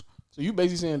course. So you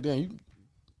basically saying, damn, you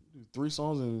do 3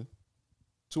 songs in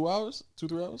 2 hours,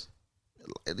 2-3 hours,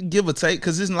 give or take,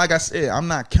 because it's like I said, I'm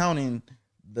not counting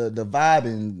the vibe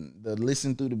and the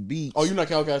listen through the beats. Oh, you're not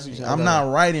counting? I'm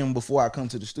not writing before I come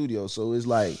to the studio, so it's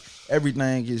like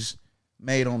everything is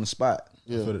made on the spot.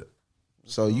 Yeah.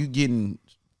 So you getting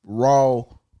raw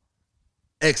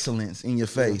excellence in your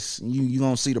face. You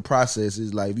gonna see the process.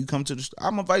 Is like if you come to the,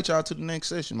 I'm gonna invite y'all to the next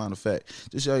session. Matter of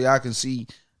fact, just so y'all can see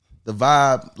the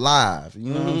vibe live.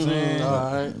 You know what I'm saying?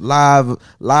 All right. Live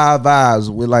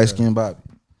vibes with Lightskinbobby.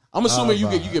 I'm assuming you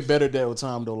get better at that with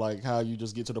time though, like how you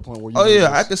just get to the point where you. Oh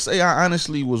yeah, I could say I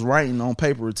honestly was writing on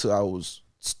paper until I was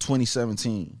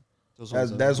 2017.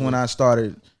 That's when I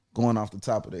started going off the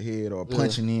top of the head or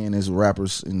punching in, as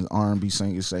rappers and R&B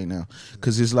singers say now.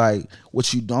 Because it's like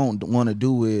what you don't want to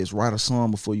do is write a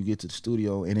song before you get to the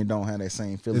studio and it don't have that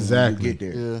same feeling when you get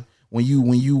there. Yeah. When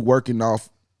you working off.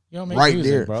 Right music,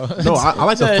 there, bro. No, I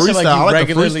like the freestyle. I like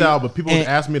the freestyle, but people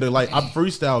ask me to I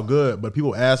freestyle good, but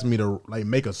people ask me to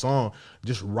make a song.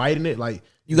 Just writing it, like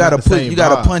you gotta punch it. You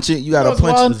gotta punch.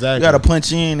 Exactly. You gotta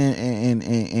punch in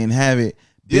and have it.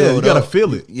 Yeah, you gotta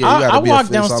feel it. Yeah, I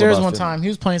walked downstairs one time. He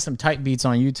was playing some type beats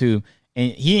on YouTube,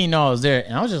 and he didn't know I was there.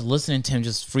 And I was just listening to him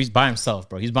just freeze by himself,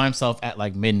 bro. He's by himself at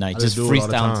like midnight, just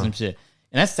freestyling some shit.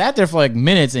 And I sat there for like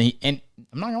minutes, and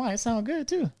I'm not gonna lie, it sounded good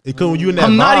too. When you in that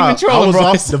I'm vibe, not even trolling, I was bro.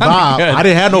 off the vibe. Good. I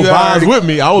didn't have no vibes with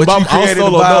me. I was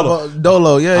solo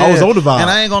dolo. Yeah, I was on the vibe. And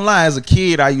I ain't gonna lie, as a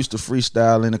kid, I used to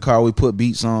freestyle in the car. We put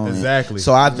beats on. Exactly.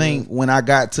 So I think when I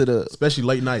got to especially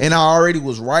late night, and I already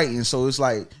was writing, so it's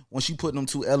like once you put them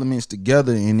two elements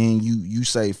together, and then you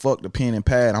say fuck the pen and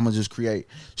pad, I'm gonna just create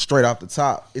straight off the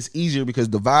top. It's easier because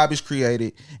the vibe is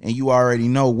created, and you already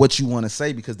know what you want to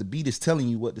say because the beat is telling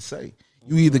you what to say.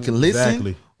 You either can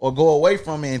listen or go away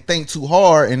from it and think too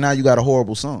hard, and now you got a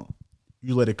horrible song.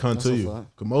 You let it come to you.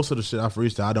 Cause most of the shit I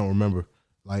freestyle, I don't remember.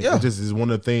 Like it just is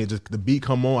one of the things. Just the beat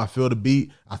come on, I feel the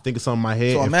beat. I think it's on my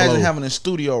head. So imagine having a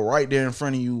studio right there in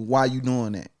front of you while you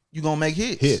doing that. You gonna make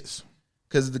hits.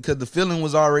 Cause the feeling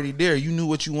was already there. You knew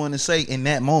what you wanted to say in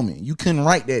that moment. You couldn't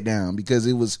write that down because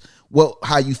it was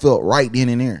how you felt right then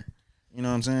and there. You know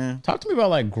what I'm saying? Talk to me about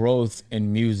like growth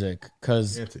in music,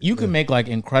 because you can make like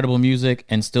incredible music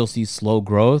and still see slow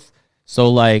growth. So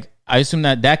like I assume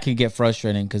that can get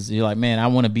frustrating because you're like, man,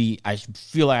 I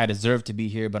feel like I deserve to be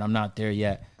here, but I'm not there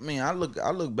yet. I mean, I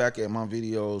look back at my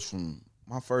videos from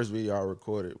my first video I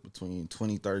recorded between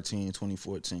 2013 and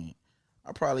 2014.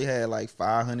 I probably had like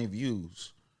 500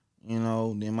 views. You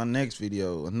know, then my next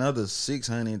video, another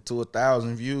 600 to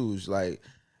 1,000 views. Like.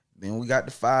 Then we got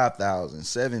to 5,000,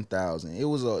 7,000. It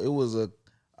was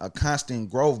a constant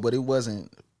growth, but it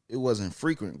wasn't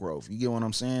frequent growth. You get what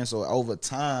I'm saying? So over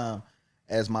time,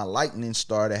 as my lightning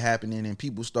started happening and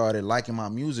people started liking my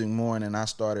music more, and then I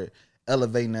started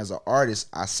elevating as an artist,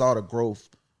 I saw the growth.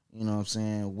 You know what I'm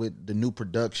saying, with the new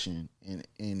production and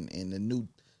the new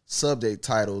subject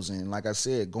titles, and like I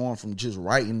said, going from just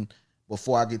writing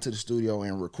before I get to the studio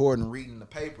and recording, reading the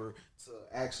paper to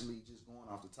actually just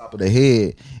off the top of the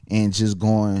head and just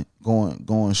going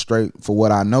straight for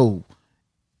what I know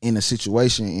in a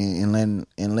situation and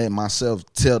let myself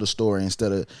tell the story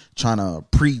instead of trying to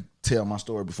pre-tell my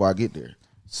story before I get there.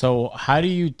 So how do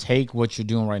you take what you're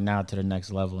doing right now to the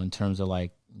next level in terms of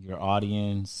like your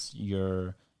audience,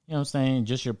 your, you know what I'm saying,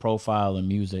 just your profile and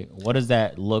music? What does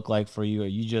that look like for you? Are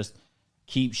you just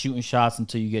keep shooting shots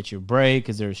until you get your break?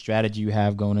 Is there a strategy you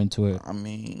have going into it? I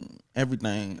mean,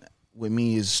 everything with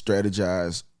me is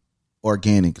strategized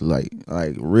organic. Like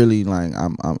really, like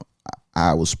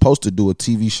I was supposed to do a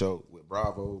TV show with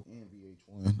Bravo and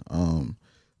VH1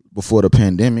 before the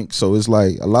pandemic. So it's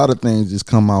like a lot of things just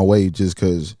come my way just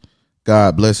because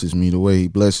God blesses me the way He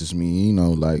blesses me. You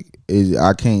know, like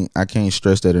I can't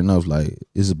stress that enough. Like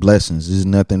it's blessings. It's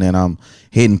nothing that I'm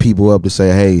hitting people up to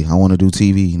say, hey, I want to do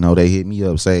TV. You know, they hit me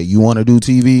up, say, you want to do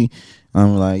TV?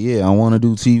 I'm like, yeah, I want to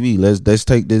do TV. Let's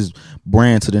take this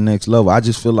brand to the next level. I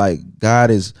just feel like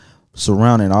God is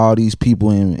surrounding all these people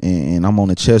and I'm on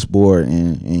the chessboard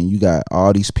and you got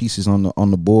all these pieces on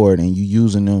the board and you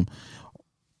using them,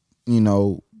 you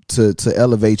know, to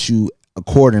elevate you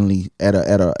accordingly at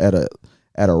a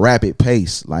rapid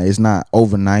pace. Like it's not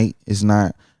overnight, it's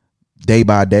not day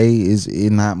by day, it's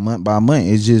not month by month.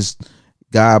 It's just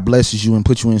God blesses you and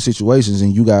puts you in situations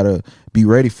and you gotta be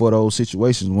ready for those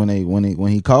situations when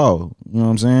He called. You know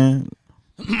what I'm saying?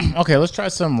 Okay, let's try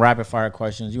some rapid fire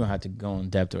questions. You don't have to go in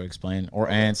depth or explain or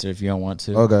answer if you don't want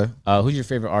to. Okay. Who's your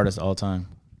favorite artist of all time?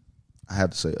 I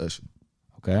have to say Usher.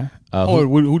 Okay.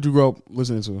 Who'd you grow up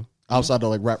listening to outside of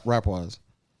like rap wise?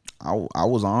 I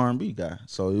was an R&B guy,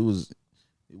 so it was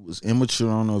Immature.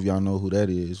 I don't know if y'all know who that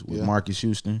is, with Marcus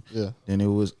Houston. Yeah. Then it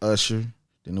was Usher.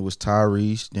 Then it was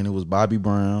Tyrese. Then it was Bobby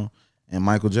Brown and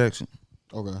Michael Jackson.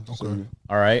 Okay.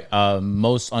 All right.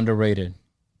 Most underrated.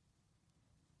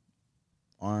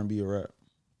 R&B or rap?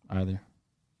 Either.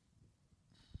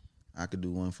 I could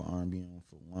do one for R&B and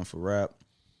one for rap.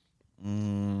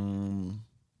 Damn,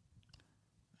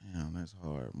 that's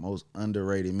hard. Most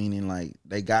underrated, meaning like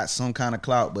they got some kind of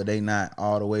clout, but they not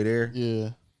all the way there. Yeah.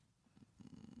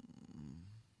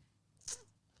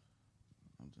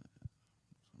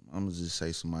 I'm gonna just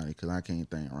say somebody because I can't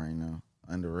think right now.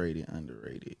 Underrated.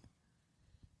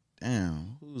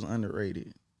 Damn, who's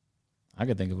underrated? I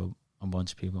could think of a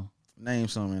bunch of people. Name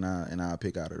some and I'll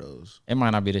pick out of those. It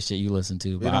might not be the shit you listen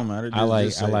to, but don't matter. I like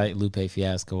just say. Lupe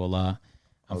Fiasco a lot.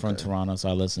 I'm from Okay. Toronto, so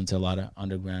I listen to a lot of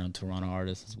underground Toronto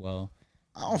artists as well.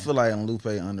 I don't feel like Lupe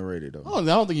underrated though. I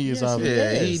don't think he is. Either. Yeah,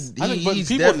 I think, but he's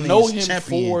people definitely know him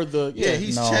champion. for the. Yeah,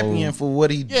 he's No. champion for what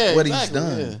he's exactly,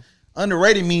 done. yeah.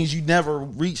 Underrated means you never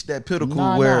reached that pinnacle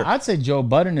Nah, where. I'd say Joe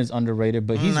Budden is underrated,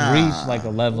 but he's Nah. reached like a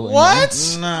level.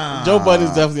 What? Nah, Joe Budden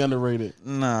is definitely underrated.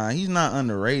 Nah, he's not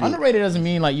underrated. Underrated doesn't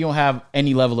mean like you don't have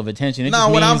any level of attention. It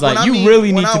Nah, just means like you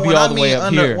really need to be all the way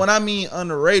up here. When I mean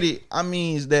underrated, I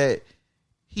mean that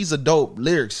he's a dope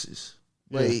lyricist,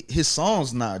 but his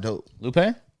song's not dope.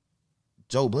 Lupe?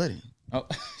 Joe Budden. Oh,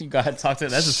 you gotta talk to.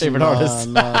 That's his favorite artist.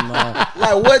 Nah.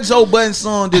 Like what Joe Budden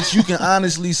song that you can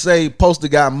honestly say Poster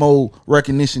got more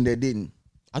recognition that didn't?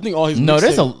 I think all his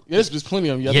there's plenty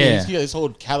of them. Yeah. He has his whole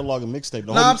catalog of mixtape.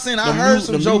 No, I'm saying I heard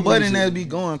some Joe Budden that be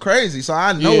going crazy, so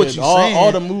I know what you're saying.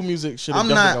 All the mood music should have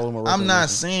definitely got a little more I'm not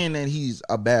recognition. saying that he's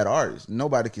a bad artist.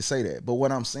 Nobody can say that. But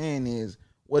what I'm saying is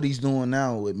what he's doing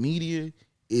now with media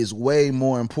is way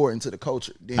more important to the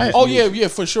culture. Than his music. Yeah,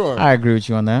 for sure. I agree with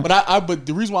you on that. But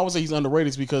the reason why I would say he's underrated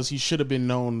is because he should have been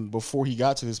known before he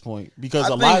got to this point. Because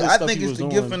a lot of the I stuff think he it's was the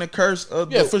doing, gift and the curse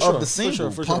of Yeah, for sure, the for single.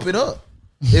 sure, for Pump sure. It Up.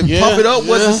 If Pump It Up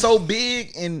wasn't so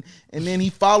big, and then he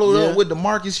followed up with the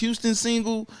Marcus Houston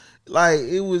single, like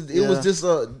it was just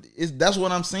that's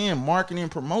what I'm saying. Marketing,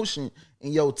 promotion,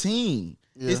 and your team.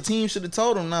 His team should have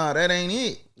told him, nah, that ain't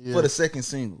it for the second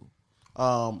single.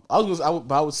 I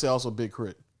would say also Big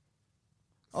Crit.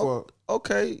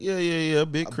 Okay, yeah,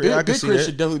 Big Crit. I can Big see Crit that.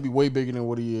 should definitely be way bigger than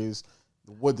what he is.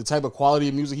 What the type of quality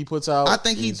of music he puts out. I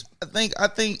think it's he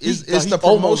the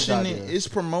almost promotion. got there. It's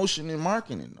promotion and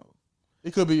marketing though.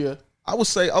 It could be I would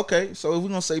say okay. So if we're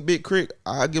gonna say Big Crit,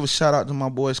 I give a shout out to my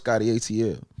boy Scotty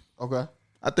ATL. okay.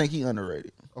 I think he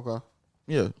underrated. Okay.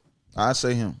 Yeah, I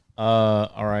say him.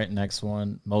 All right, next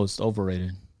one. Most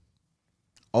overrated.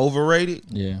 Overrated.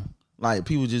 Yeah. Like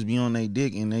people just be on their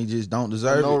dick and they just don't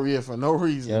deserve it. For no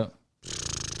reason. Yep.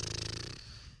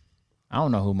 I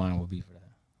don't know who mine would be for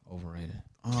that. Overrated.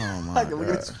 Oh my I can look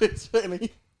at his god. face. And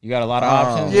You got a lot of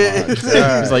options. Yeah.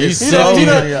 It's like you He so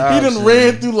done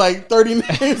ran through like 30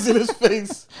 names in his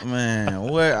face. Man,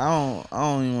 what? I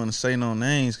don't even want to say no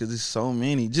names because there's so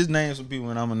many. Just name some people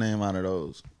and I'm gonna name out of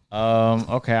those.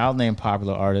 Okay, I'll name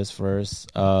popular artists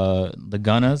first. The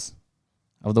Gunners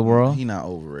of the world. He not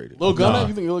overrated. Lil Gunna? Nah.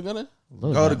 You think Lil Gunna?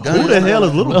 Lil Go to Gunna. Gunna. Who the hell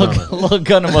is Little Gunna? Lil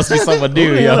Gunna must be someone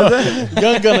new, yo.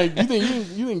 Young Gunna.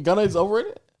 You think Gunna is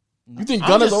overrated? You think I'm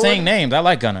Gunna's just overrated? saying names. I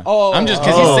like Gunna. Oh. I'm just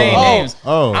because he's saying names.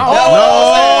 Oh, I don't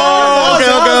know.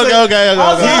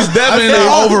 He's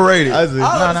definitely overrated. I see.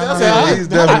 No. He's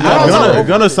definitely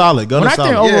Gunna solid. When I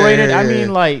think overrated, Yeah. I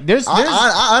mean like there's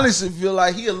I honestly feel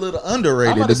like he a little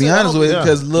underrated, about to to be say, honest with you, yeah.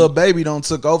 because Lil Baby don't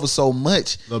took over so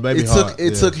much. Lil Baby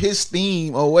It took his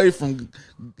steam away from.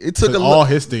 It took all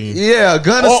his steam. Yeah,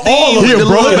 Gunna's All steam. of He it. a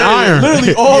broken Literally, iron.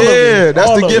 Literally all of it. Yeah, that's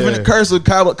All the of gift it. and the curse of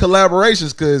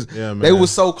collaborations, because Yeah, they man. were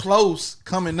so close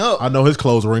coming up. I know his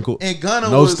clothes wrinkled. And Gunna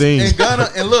No was steam. and Gunna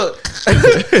and look,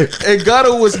 and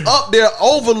Gunna was up there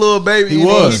over Lil Baby. He and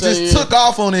was. He just took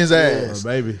off on his ass.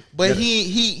 Baby. But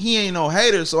he ain't no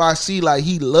hater, so I see like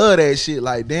he love that shit.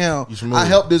 Like damn, You smooth. I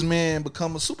helped this man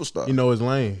become a superstar. You know his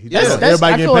lane. that's, Everybody I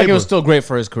getting feel like it paper. was still great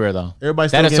for his career though. Everybody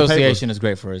that still getting association is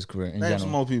great for his career in Name some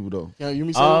general. more people though. Yeah, you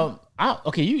mean so?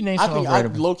 Okay, you name I some think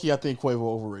overrated. low key. I think Quavo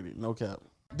overrated. No cap.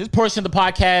 This portion of the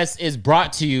podcast is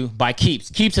brought to you by Keeps.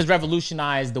 Keeps has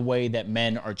revolutionized the way that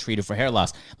men are treated for hair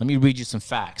loss. Let me read you some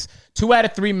facts. 2 out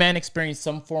of 3 men experience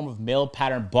some form of male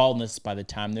pattern baldness by the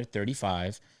time they're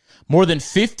 35. More than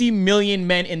 50 million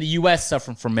men in the U.S.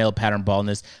 suffering from male pattern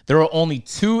baldness. There are only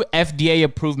 2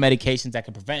 FDA-approved medications that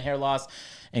can prevent hair loss,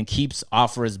 and Keeps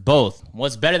offers both.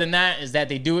 What's better than that is that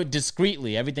they do it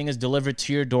discreetly. Everything is delivered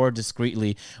to your door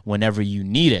discreetly whenever you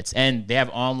need it. And they have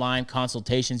online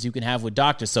consultations you can have with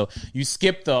doctors. So you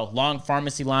skip the long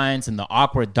pharmacy lines and the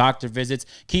awkward doctor visits.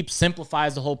 Keeps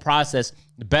simplifies the whole process.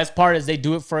 The best part is they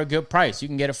do it for a good price. You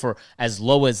can get it for as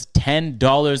low as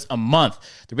 $10 a month.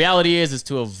 The reality is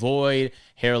to avoid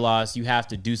hair loss, you have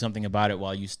to do something about it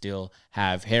while you still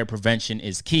have hair. Prevention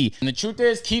is key. And the truth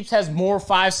is, Keeps has more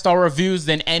 5-star reviews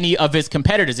than any of its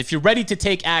competitors. If you're ready to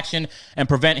take action and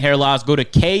prevent hair loss, go to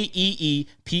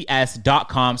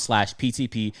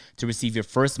keeps.com/PTP to receive your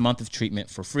first month of treatment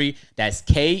for free. That's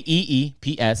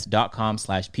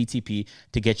keeps.com/PTP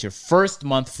to get your first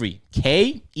month free.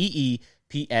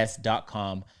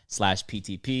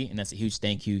 keeps.com/PTP. And that's a huge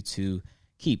thank you to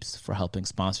Keeps for helping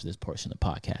sponsor this portion of the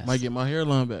podcast. Might get my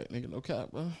hairline back, nigga. No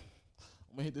cap, bro. I'm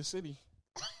gonna hit the city.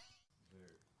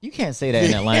 You can't say that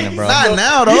in Atlanta, bro. Not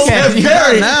now though. can't-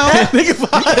 Not now.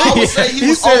 I would say he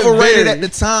was said overrated very. at the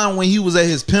time when he was at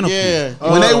his pinnacle. Yeah.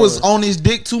 When they was on his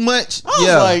dick too much. I was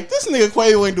Yeah. like, this nigga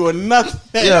Quavo ain't doing nothing.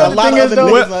 Yeah. A The lot thing of is, other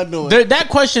though, niggas not doing. That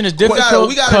question is we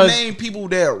difficult. gotta 'cause name people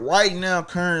that right now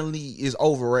currently is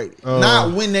overrated.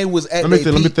 Not when they was at Let me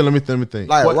their think. peak. Let me think.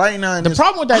 Like right now in the this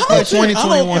problem with that I don't question, think- I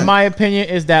don't- 2021. in my opinion,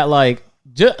 is that like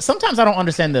sometimes I don't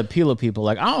understand the appeal of people.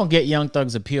 Like I don't get Young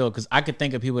Thug's appeal because I could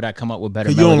think of people that come up with better.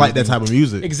 You don't like melodies that type of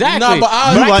music. exactly. Nah, but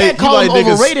I can't call him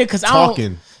niggas overrated because I don't.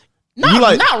 talking.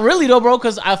 Not really though, bro.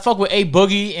 Because I fuck with A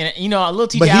Boogie and a little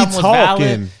TJ But he album was valid.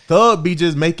 talking. Thug be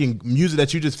just making music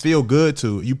that you just feel good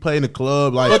to. You play in the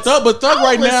club like But Thug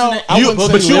right listen now, to- I You-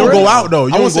 wouldn't but say you don't lyrics. go out, though.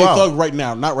 You I don't would say go out. Thug right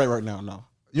now, not right now. No.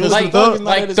 You don't like listen to Thug? is not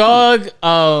like at his Thug.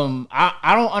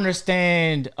 I don't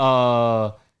understand.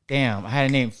 Damn, I had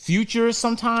a name. Future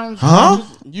sometimes. Huh?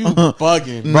 You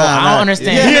bugging, Bro, I don't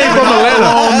understand. He ain't from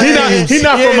Atlanta. He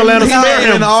not from Atlanta. Spare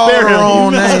him. Spare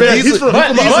him. Spare him. He's from But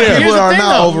up here's there. the people are thing,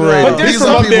 not though. overrated. But there's These some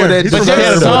are up people there. that He's But from deserve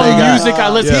there's Canada. what they some got. music I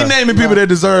listen. Yeah. He naming people that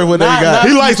deserve what they Not- got. not-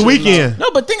 He likes Weekend.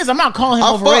 No, but thing is, I'm not calling him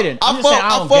I overrated. I'm just saying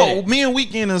I don't get it. me and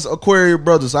Weeknd is Aquarius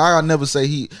brothers. So I'll never say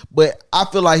he, but I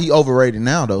feel like he overrated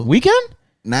now though. Weekend?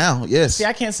 Now, yes. See,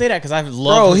 I can't say that because I've Bro,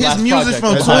 loved his last music project.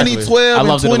 from Exactly. 2012 I and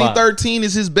loved it a lot. 2013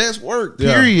 is his best work.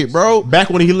 Yeah. Period, bro. Back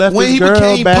when he left When his he girl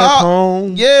became back pop,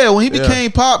 home. yeah, when he Yeah.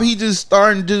 became pop, he just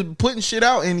started just putting shit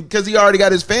out, and because he already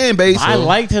got his fan base. I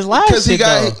liked his last because he shit,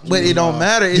 got, though. but it don't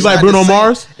matter. It's like not Bruno the same.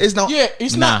 Mars? It's no. Yeah,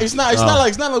 it's Nah. not. It's not.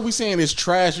 It's not like we saying it's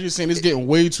trash. You're just saying it's getting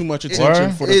way too much attention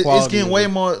Word? for the quality. It's getting of way it.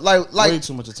 more like way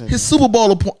too much attention. his Super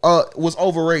Bowl was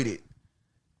overrated.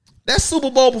 That Super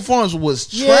Bowl performance was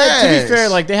trash. Yeah, to be fair,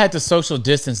 like they had the social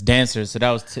distance dancers, so that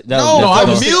was No, that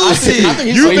the was- music. I think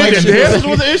he's You saying think that the shit dancers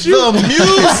was- was the issue? The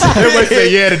music. Everybody say,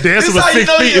 yeah, the dancer This was how you 6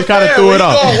 know feet you're and kind of fan, threw when it you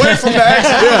off. go away from the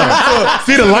action. Yeah.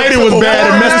 See, the lighting was bad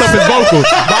and messed up his vocals.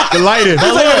 The lighting.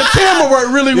 the camera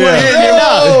work really Yeah.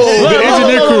 well. Look, The look,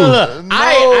 engineer look, crew. look, look.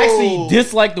 I actually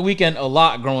disliked The Weeknd a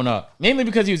lot growing up, mainly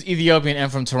because he was Ethiopian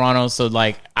and from Toronto. So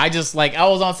like, I was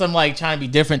on some like trying to be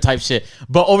different type shit.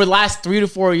 But over the last 3 to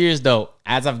 4 years, though,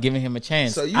 as I've given him a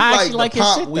chance, So you I like actually the like his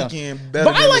pop shit though. Weeknd better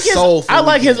But than I like the his soulful I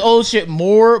like his Weeknd. old shit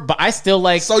more, but I still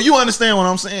like. So you understand what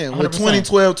I'm saying? With 100%.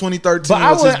 2012, 2013 but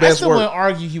I was his I best still wouldn't work.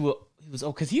 argue he was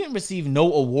because he didn't receive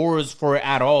no awards for it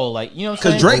at all. Like you know, what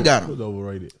I'm Because saying? Drake got It was him.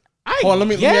 overrated. Hold on, let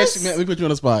me Yes. ask you, man, let me put you on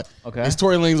the spot. Okay. Is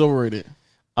Tory Lanez overrated?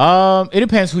 It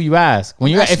depends who you ask.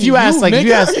 When you if you ask like if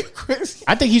you ask,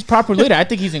 I think he's proper leader. I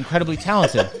think he's incredibly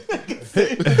talented.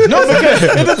 No, because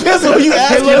it depends on who you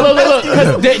ask. hey, look.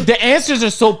 'Cause the answers are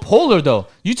so polar, though.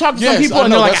 You talk to some people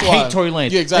and they're like, I hate Tory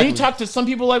Lanez. Yeah, exactly. Then you talk to some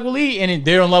people like Willie and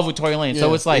they're in love with Tory Lanez.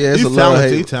 So it's like, Yeah, it's He's a lot of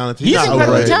talented. hate. He's talented. He's not incredibly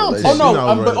overrated. talented. Oh He's no, not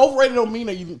but overrated. overrated don't mean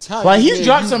that you talented. like he's Yeah,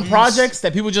 dropped you- some you- projects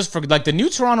that people just forget. Like the new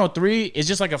Toronto 3 is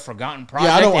just like a forgotten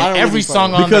project. I don't and every really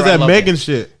song fuck on Because there, I that love Megan it.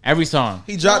 shit. Every song.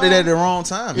 He dropped it at the wrong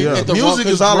time. Yeah. At the wrong- Music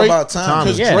is 'cause all Drake- about time.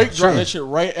 Because Yeah, Drake true. dropped that shit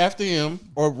right after him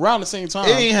or around the same time.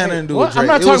 It ain't had nothing to do What? with I'm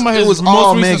Drake. not talking about his It was most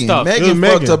all recent Megan. stuff. It was Megan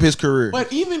fucked Megan. up his career.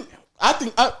 But even I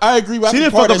think I agree with She I think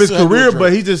didn't part fuck of up his that still had to do career, with but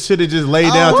Drake. he just should have just laid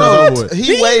Oh, down to what? the over with. He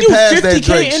Didn't way he do past that 50K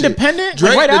Drake independent, shit.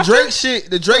 Drake, right the after? Drake shit,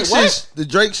 the Drake Wait, shit, the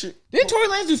Drake shit. Didn't Tory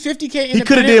Lanez do 50K independent? He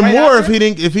could have did right more after?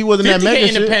 if he wasn't that 50K Megan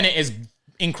shit. independent is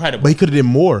incredible. But he could have did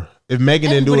more if Megan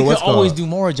didn't do it. Everybody What's could always called? do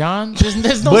more, John.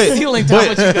 There's no But- ceiling to how much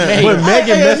you can make. But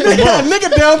Megan messed him up.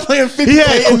 nigga downplaying 50K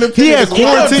He had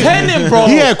quarantine. Independent, bro.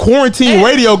 He had quarantine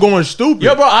radio going stupid.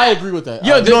 Yo, bro, I agree with that.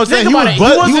 Yo, You know what I'm saying? think He about was it.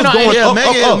 butt- he wasn't was on- going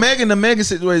yeah, up. The Megan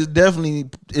situation definitely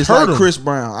is Hurt like him. Chris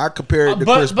Brown. I compare it to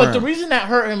Chris but Brown. the reason that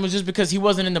hurt him was just because he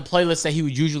wasn't in the playlist that he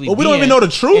would usually. Well, we be don't even in. know the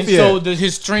truth and yet. So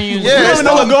his streams. Yeah, We don't even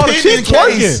know what's going on. She's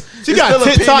twerking. She got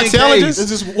TikTok challenges. It's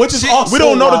just, which is Shit, also we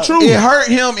don't know the why- truth. it hurt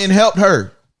him and helped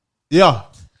her Yeah.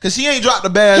 because she ain't dropped a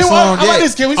bad Can we- song how about yet.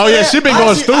 this? Can we Oh say yeah, that? she been going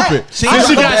Honestly, stupid. She Since ain't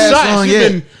she got got a bad shot, song she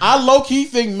yet. been. I low key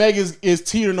think Meg is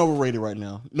teetering overrated right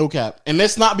now. No cap, and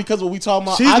that's not because of what we talking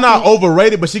about. She's I not think-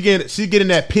 overrated, but she getting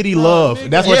that pity love. nigga.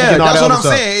 That's what she Yeah, getting all that's that what other I'm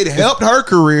stuff. saying. It helped her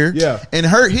career, Yeah. and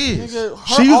hurt his. Nigga,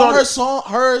 She was all on- her song,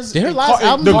 hers. Did her and last Car-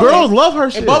 album The Oh, girls love her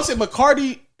shit. And Bub said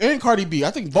McCarty and Cardi B.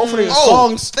 I think both of their Oh,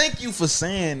 songs. thank you for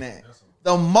saying that.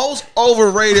 The most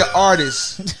overrated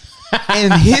artist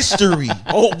in history,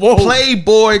 Oh, whoa.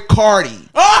 Playboy Cardi.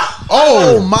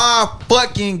 Oh my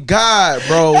fucking god,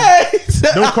 bro!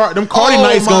 Them Cardi Oh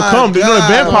nights gonna my come. You know the God,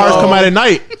 vampires bro. come out at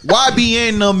night. Why be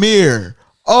in the mirror?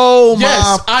 Oh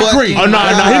Yes, my! I agree. fucking Oh no,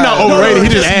 God. he's not overrated. He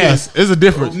just just ass. It's a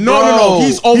difference. No,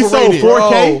 he's He sold overrated.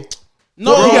 4K.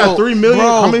 No, He got 3 million. Bro,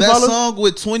 How many that followers? song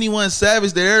with 21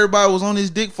 Savage that everybody was on his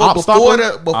dick for Op before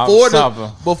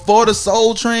Stopper? before the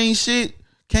Soul Train shit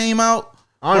came out.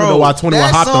 I don't even know why 21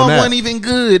 that hopped on song that. wasn't even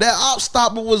good. That Op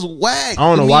Stopper was whack. I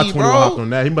don't know to why me, 21 bro. hopped on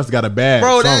that. He must have got a bag.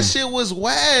 Bro, that shit was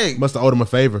whack. Must have owed him a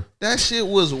favor. That shit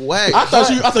was whack. I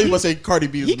thought you were going to say Cardi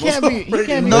B. He can't be. He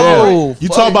can't be. No, Yeah. You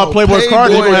talk about Playboy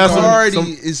Cardi, you gonna have some- Cardi some-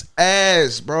 is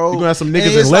ass, bro. You gonna have some And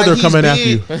niggas it's in leather he's coming after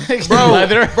being- you. bro.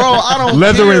 Leather. Bro, I don't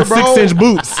Leather care, and bro. 6-inch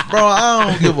boots. Bro,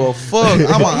 I don't give a fuck. I'm an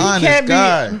He honest can't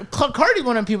guy. be. Cardi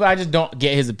one of them people. I just don't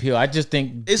get his appeal. I just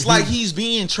think It's like he's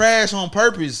being trash on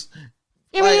purpose.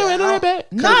 Yeah, Like, wait, how-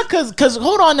 Nah, cause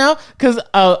hold on now, cause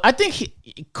I think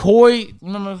Koi,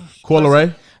 remember Coil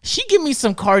Ray? she give me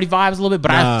some Cardi vibes a little bit,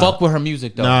 but Nah. I fuck with her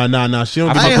music though. Nah. She don't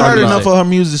I give I a ain't fuck heard about enough it. of her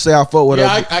music to say I fuck with Yeah,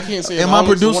 her. I can't say And it. my I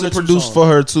only listen to producer one or two produced songs. for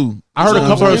her too. I heard a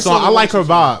couple of her It's songs. I only like her one or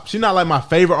two vibe. She's not like my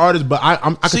favorite artist, but I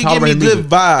can She give tolerate me her music. good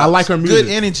vibe. I like her music.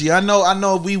 Good energy. I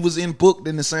know if we was in booked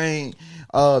in the same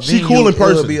She venue, cool in it would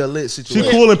person. be a lit She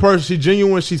situation. cool in person. She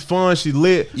genuine. She's fun. She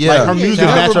lit. Yeah. Like her Yeah, music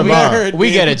John. match her We got vibe. her-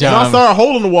 We get it, And I John. saw her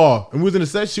hole in the wall, and we was in the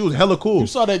set. She was hella cool. You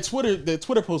saw that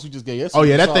Twitter post we just gave yesterday. Oh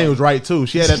yeah, You that saw thing it. was right too.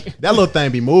 She had that little thing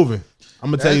be moving.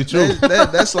 I'm gonna tell you the truth.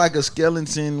 That's like a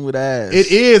skeleton with ass. It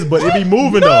is, but it be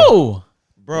moving though. No,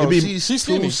 bro. it be- She's she's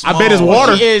too skinny. small. I bet it's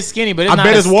water. she is skinny, but it's I not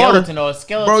bet a it's water. skeleton or a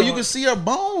skeleton. Bro, you can see her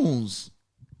bones.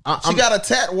 She I'm- got a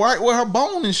tat right where her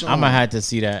bone is showing. I'm gonna have to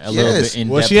see that a little Yes. bit in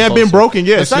Well, depth. she ain't been closer. broken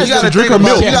yet. Besides, She You gotta drink think her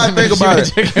about milk. it. You gotta think about it.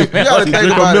 She You gotta She think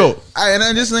drink her about milk. it.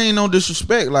 And this ain't no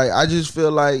disrespect. Like I just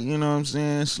feel like, you know what I'm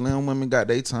saying, slim women got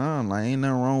their time. Like ain't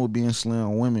nothing wrong with being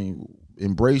slim women.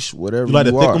 Embrace whatever You like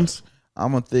the are. thickums?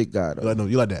 I'm a thick guy though.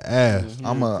 You like that ass.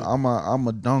 I'm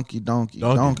a donkey. Donkey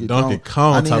I Kong need that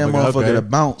type of guy, motherfucker okay. to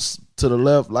bounce to the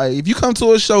left. Like if you come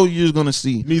to a show, you're just gonna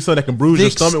see You need something that can bruise your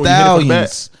thick stomach when you hit it from the back.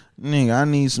 stallions. Nigga, I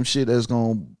need some shit that's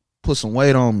gonna put some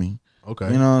weight on me. Okay.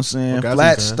 You know what I'm saying? Okay, I see what Flat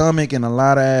you're saying. stomach and a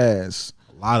lot of ass.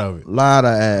 A lot of it. Lot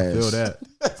of I ass. feel that.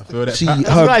 I feel that. She glad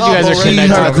you guys are she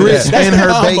connected her over grits there. and her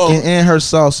That's the bacon combo. and her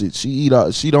sausage. She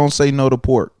don't say no to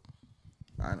pork.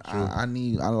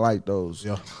 I like those.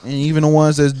 Yeah. And even the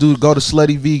ones that go to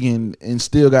slutty vegan and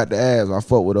still got the ass, I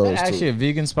fuck with those actually too. a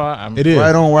vegan spot. It is.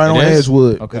 Right on It is?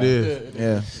 Edgewood. Okay. It is.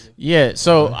 Yeah. Yeah,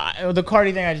 so the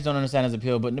Cardi thing, I just don't understand his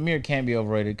appeal. But Namir can't be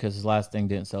overrated because his last thing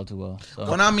didn't sell too well. So.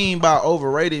 When I mean by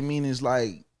overrated, meaning is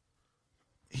like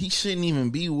he shouldn't even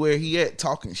be where he at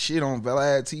talking shit on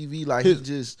Vlad TV. Like he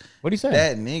just What'd he say?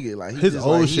 that nigga. Like he His just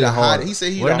old like, he shit the hard. hardest. He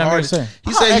said he What the did Namir hardest. say? He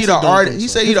I said he actually the don't artist. think He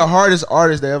so. said he the hardest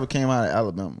artist that ever came out of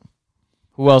Alabama.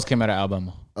 Who else came out of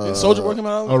Alabama? Did Soldier Boy come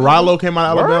out of Alabama? Rilo came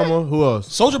out of Alabama. Who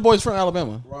else? Soldier Boy's from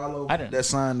Alabama. I didn't. That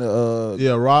signed the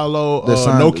Yeah, Rilo. That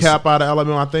signed No this- Cap out of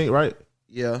Alabama, I think, right?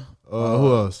 yeah.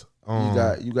 Who else?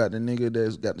 You got the nigga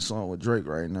that's got the song with Drake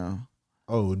right now.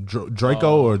 Oh,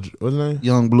 Draco or what's his name?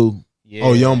 Young Blue. Yeah.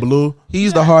 Oh, Young Blue.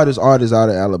 He's the hardest artist out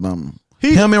of Alabama.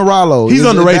 He- Him and Rollo. He's Is it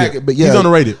underrated. back- but yeah. He's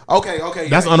underrated. Okay.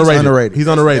 That's yeah, underrated. He's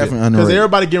underrated. Definitely Because underrated.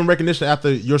 everybody getting recognition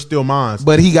after You're Still Mine.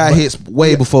 But he got hits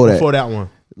way before that. Before that one.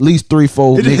 At least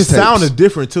 3-4 His sound is mixtapes.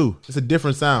 different too. It's a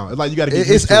different sound. It's like you got to get It's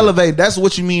used to it. elevated. That's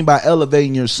what you mean by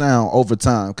elevating your sound over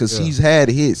time. Because he's had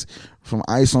hits from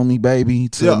Ice on Me Baby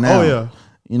to now. Oh yeah.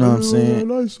 You know what I'm saying?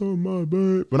 Lights on my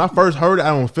babe. When I first heard it, I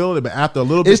don't feel it, but after a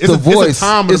little bit, It's the voice. It's the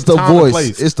time, It's the time and voice.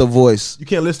 place. It's the voice. You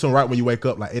can't listen to him right when you wake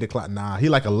up, like 8:00. Nah, he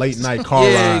like a late night car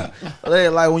ride.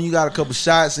 Like when you got a couple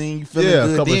shots and you feeling Yeah, a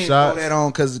good, couple then shots. throw that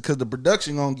on because the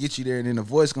production gonna get you there, and then the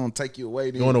voice gonna take you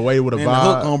away. Then, Going away with a and the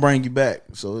hook vibe. gonna bring you back.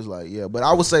 So it's like, yeah. But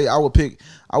I would say I would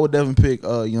definitely pick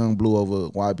Young Blue over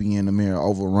YB in the Mirror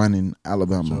over Running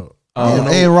Alabama. So, and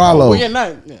Rollo. Well,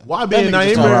 yeah, Why That being nigga not just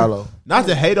in talk there? Rollo. Not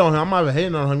to hate on him. I'm not even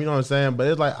hating on him. You know what I'm saying? But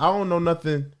it's like I don't know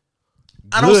nothing.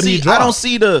 I good he dropped. don't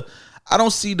see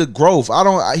the growth.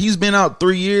 He's been out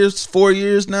 3 years, 4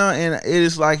 years now, and it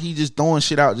is like he just throwing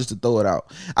shit out just to throw it out.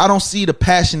 I don't see the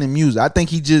passion in music. I think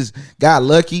he just got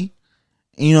lucky.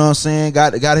 You know what I'm saying?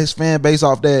 Got his fan base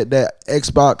off that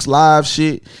Xbox Live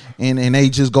shit, and they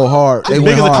just go hard. They His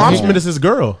went biggest hard. accomplishment is his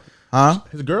girl. Huh?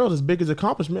 His girl is his biggest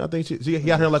accomplishment. I think he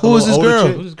got her like Who a is little his older girl?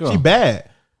 chick. Who's his girl? She bad.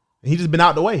 And he just been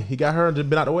out the way. He got her and just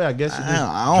been out the way. I guess.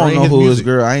 I don't know who his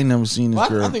girl. I ain't never seen his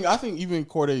girl. I think even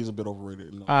Corday is a bit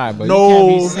overrated. All right, but No, you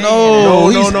can't be saying No,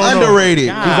 that. he's underrated.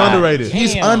 God He's underrated.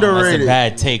 He's damn, underrated.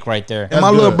 That's a bad take right there. And my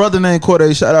That's little good. brother named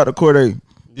Corday. Shout out to Corday.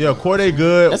 Yeah, Corday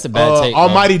good. That's a bad take, bro.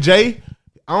 Almighty J.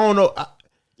 I don't know.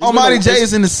 Almighty J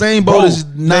is in the same boat Bro, as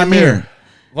Nightmare.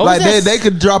 What Like was that? they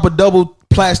could drop a double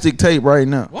plastic tape right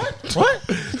now. What?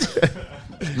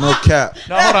 No cap.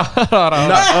 No, hold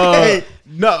on.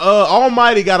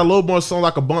 Almighty got a little more song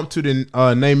like a bump to the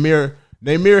Naymir.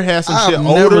 Naymir has some shit I've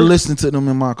never older. listened to them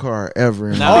in my car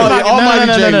ever.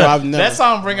 Almighty J, bro, I've never. That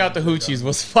song "Bring Out the Hoochies"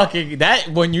 was fucking that.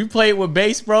 When you play it with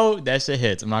bass, bro, that shit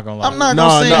hits. I'm not gonna lie. I'm not No,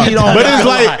 gonna say no. he don't. But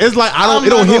got- it's like I don't. I'm It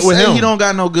don't not hit gonna with say him. He don't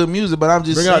got no good music, but I'm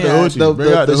just Bring saying. out the hoochies.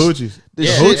 Bring out the hoochies. The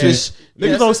Yeah, shit, hoochies.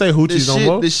 Niggas don't say hoochies no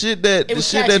more. the shit that It was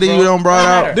the shit catchy, that he bro. don't brought It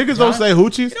don't out. matter. Niggas don't say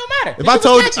hoochies. It don't matter. If The I shit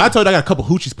told was you, catchy. I told you I got a couple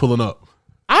hoochies pulling up.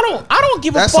 I don't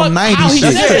give a That's fuck some 90s how he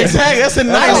shit. said it. Exactly. That's a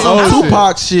That's nice. Oh, some shit.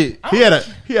 Tupac shit.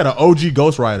 He had an OG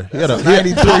ghostwriter. He had a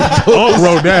 93.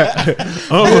 wrote that.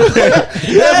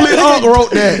 Definitely Unc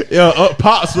wrote that. Yeah,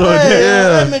 Pops wrote that.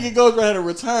 Yeah. That nigga goes had a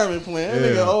retirement plan.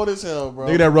 That nigga old as hell, bro.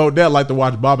 Nigga that wrote that like to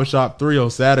watch Barbershop 3 on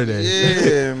Saturday.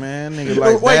 Yeah, man, nigga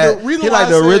like Wait, that. the reason He why like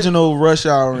I the said- original Rush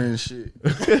Hour and shit.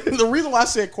 The reason why I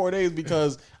said Corday is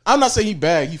because I'm not saying he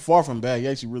bad. He far from bad. He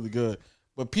actually really good.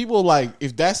 But people like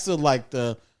if that's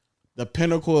the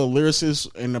pinnacle of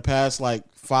lyricists in the past like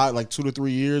 2 to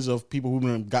 3 years of people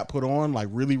who got put on, like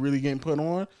really getting put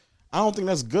on, I don't think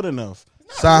that's good enough.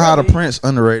 Saha the Prince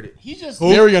underrated. He just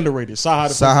Very underrated. Saha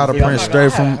the Saha the Prince.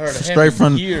 Prince Oh my God, straight I haven't heard of him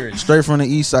from in years. straight from the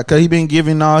East Side. Cause he been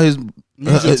giving all his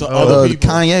Music to other people.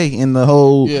 Kanye and the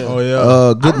whole Yeah. Oh yeah.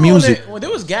 I good don't know music. when there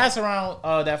was gas around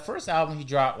that first album he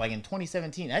dropped like in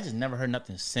 2017. I just never heard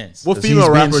nothing since. What 'Cause female he's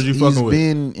been- rappers you fucking he's with?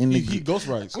 been in He the ghost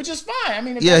writes. Which is fine. I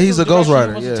mean, if Yeah, that's he's the a ghostwriter, direction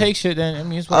he wants yeah. to take shit, then I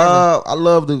mean, it's whatever. I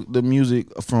love the music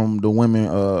from the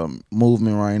women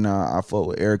movement right now. I fuck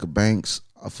with Erica Banks.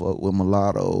 I fuck with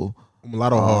Mulatto.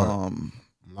 Mulatto hard.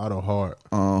 Mulatto hard.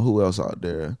 Who else out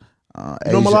there?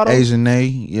 You know Mulatto? Asian A.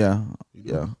 Yeah.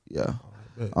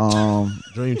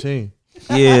 Dream Team.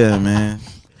 Yeah, man.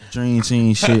 Dream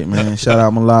Team shit, man. Shout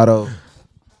out Mulatto.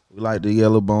 We like the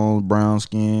yellow bones, brown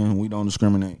skin. We don't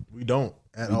discriminate. We don't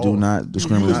at We all. do not You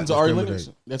discriminate. listen to Ari discriminate.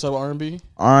 Lennox? That's type of R&B?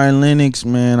 Ryan Lennox,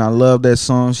 man, I love that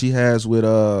song she has with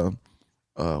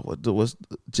what's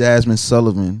Jasmine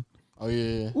Sullivan. Oh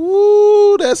yeah.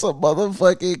 Ooh, that's a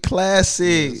motherfucking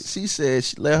classic. She said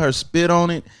she let her spit on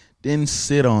it, then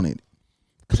sit on it.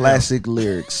 Classic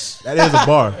lyrics. That is a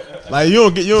bar. Like you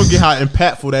don't get how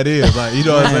impactful that is. Like you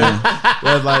know what I'm saying?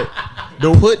 That's like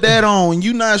Put that on when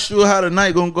you not sure how the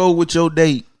night gonna go with your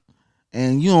date,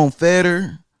 and you on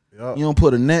Feder. Yup. You don't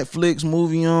put a Netflix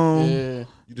movie on. Yeah. you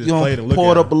You just played and don't look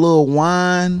pour at up a her. little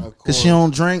wine Of because she course.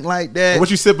 don't drink like that. What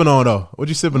you sipping on though? What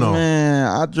you sipping on? Man,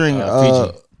 I drink.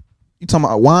 Fiji. You talking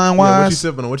about wine? Yeah, what you Wines?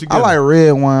 sipping on? What you I getting? like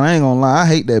red wine. I ain't gonna lie. I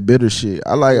hate that bitter shit.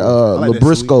 I like like that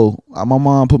Labrisco. My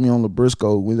mom put me on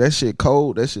Labrisco. When that shit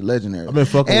cold, that shit legendary. I've been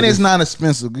fucking and with it's this. not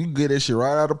expensive. You can get that shit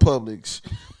right out of Publix.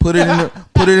 Put it in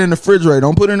the refrigerator.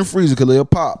 Don't put it in the freezer because it'll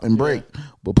pop and break.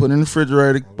 But put it in the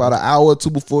refrigerator about an hour or two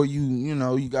before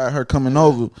you got her coming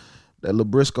over. That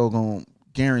Labrisco gonna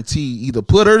guarantee either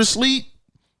put her to sleep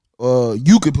or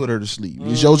you could put her to sleep.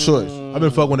 It's your choice. I've been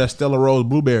fucking with that Stella Rose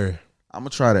Blueberry. I'm gonna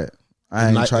try that. I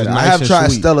ain't It's tried it. nice I have and tried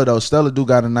sweet. Stella though. Stella do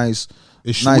got a nice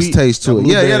It's nice sweet. taste to That it.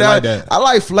 Yeah, blueberry yeah. like that. I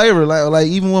like flavor. Like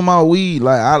even with my weed,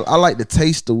 like I like to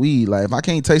taste the weed. Like if I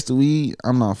can't taste the weed,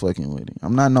 I'm not fucking with it.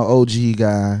 I'm not no OG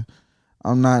guy.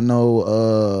 I'm not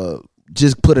no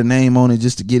just put a name on it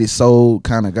just to get it sold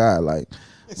kind of guy. Like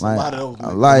It's a lot of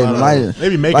those. They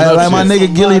be making like up my shit.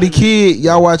 nigga Gilly the Kid.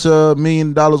 Y'all watch $1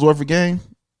 million worth of game?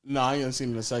 No, I ain't seen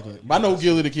it in a second. But I know who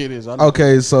Gilly the Kid is. I know.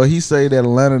 Okay, so he say that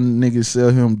Atlanta niggas sell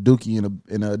him dookie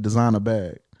in a designer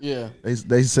bag. Yeah.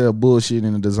 They sell bullshit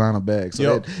in a designer bag. So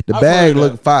Yo, the I've bag heard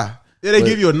look that. fire. Yeah, they But-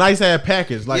 give you a nice ass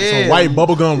package, like Yeah. some white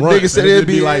bubblegum runt. Nigga said and it'd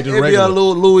just be like just a regular.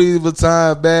 little Louis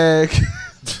Vuitton bag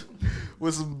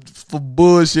with some for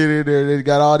bullshit in there. They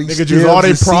got all these Niggas use all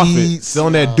their stems and profits seeds.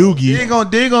 selling that They doogie. ain't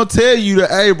gonna tell you that,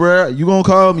 hey, bro, you gonna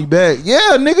call me back? Yeah,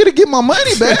 nigga, to get my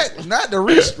money back, not to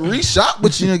re-shop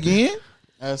with you again.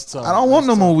 That's tough. I don't want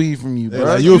no more weed from you, bro.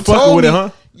 like, you fucking told with it, me- huh?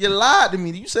 You lied to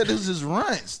me. You said this is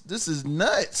runts. This is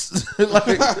nuts.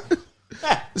 Like,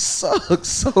 it sucks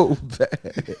so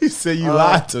bad. He said you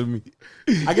lied to me.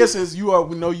 I guess as you are,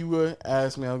 we know you would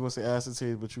ask me. I was gonna say ass and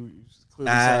titties, but you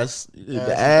clearly Ass, said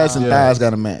the ass and Yeah. thighs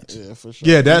gotta match. Yeah, for sure.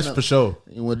 Yeah, that's for sure.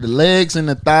 And when the legs and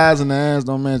the thighs and the ass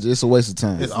don't match, it's a waste of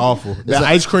time. It's awful. It's That a-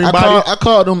 ice cream I body.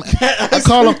 call them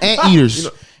anteaters.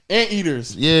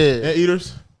 Anteaters. Yeah.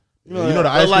 Eaters. You know the they're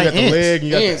ice cream like got the ants. leg, and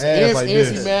you got Ants, the ass ants, like ants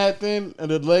this. be mad thin,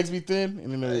 and the legs be thin,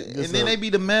 and then And then they be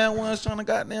the mad ones trying to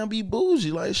goddamn be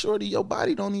bougie. Like, shorty, your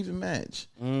body don't even match.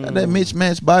 Got that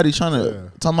mismatched body trying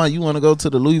to talking about you want to go to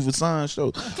the Louis Vuitton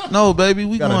show. No, baby,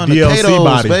 we Got a going to DLC Cato's,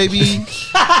 body. baby.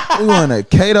 We going to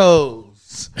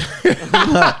Cato's.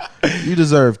 You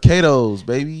deserve Cato's,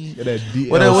 baby. Got that DLC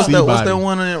What's that body.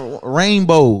 one in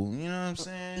Rainbow? You know what I'm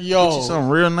saying? Yo. Get you something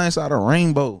real nice out of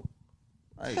Rainbow.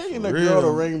 Like, Taking for a real. girl to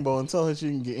Rainbow and tell her she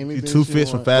can get anything. Two she fits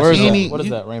from want. fast Where is food. Any- that? What is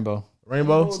that? Rainbow.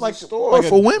 Rainbow. It's like store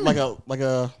for women. like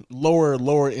a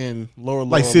lower end,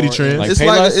 Like City lower Trends. end. Like It's Payless?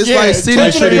 like Yeah, city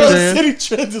taking a girl to trends.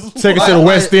 City Trends is Take it to the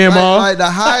West End Mall. Like the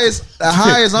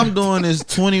highest I'm doing is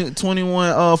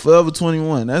 21 Forever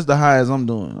 21. That's the highest I'm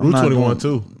doing. I'm Blue not 21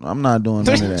 doing- too. I'm not doing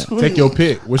none of that. Take your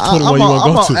pick. Which I'm 21 you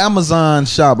on want to go to? Amazon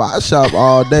shop. I shop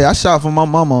all day. I shop for my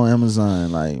mama on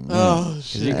Amazon. Like, man. Oh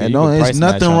shit! You And can don't, price it's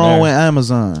match nothing on wrong there. with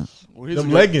Amazon. Well, here's Them a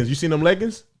good- leggings. You seen them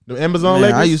leggings? The Amazon Man,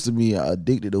 leggings? I used to be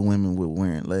addicted to women with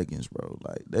wearing leggings, bro.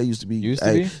 Like they used to be. Used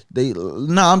to be?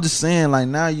 No, I'm just saying. Like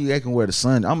now you can wear the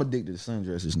sun. I'm addicted to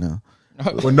sundresses now.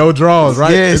 With no drawers,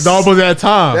 right? Yes. It's almost that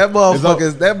time. That It's al-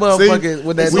 motherfucker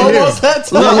with that. It's We almost here. that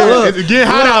time. Look, It's getting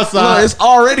hot outside. Look, it's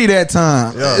already that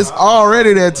time. Yeah. It's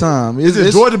already that time. It's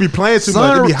just Georgia be playing too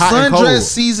much. It be hot and cold. Sundress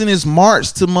season is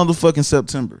March to motherfucking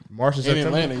September. March and In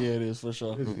September. Atlanta, yeah, it is for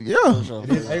sure. Yeah. For sure.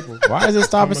 April. Why does it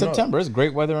stop in Coming up. September? It's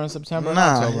great weather in September and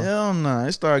Nah, October. hell nah.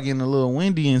 It started getting a little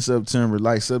windy in September.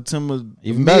 Like September,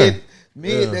 Even better.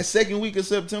 mid that second week of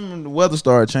September, the weather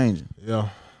started changing. Yeah.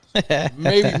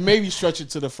 maybe stretch it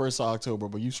to the 1st of October,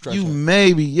 but you stretch You it.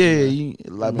 maybe, yeah.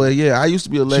 But yeah, I used to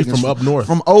be a leggings from up north.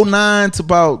 From 09 to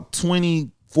about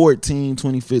 2014,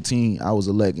 2015, I was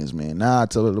a leggings man. Now I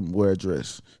tell them to wear a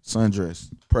dress, sundress,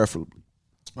 preferably.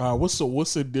 What's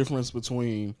the difference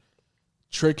between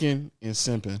tricking and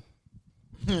simping?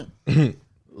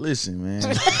 Listen, man.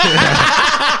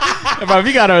 If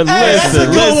you gotta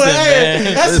listen,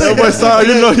 man. That's So much time,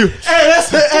 you know you.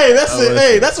 that's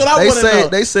what I They want to say know.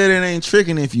 they said it ain't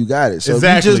tricking if you got it. So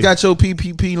Exactly. if you just got your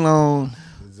PPP loan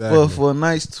Exactly. for a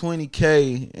nice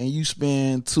 $20K and you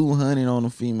spend $200 on a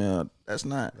female, that's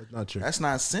not not tricking. That's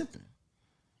not simping.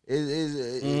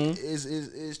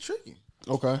 It's tricky.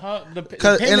 Okay.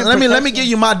 And let me give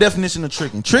you my definition of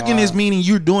tricking. Tricking is meaning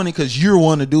you're doing it because you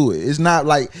want to do it. It's not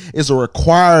like it's a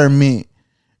requirement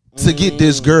to get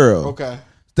this girl. Okay.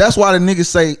 That's why the niggas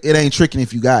say it ain't tricking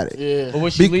if you got it. Yeah. But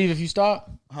would she Big- leave if you stop?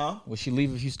 Huh? Would she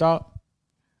leave if you stop?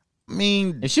 I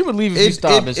mean, If she would leave if you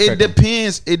stop, it's it tricking.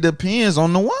 depends. It depends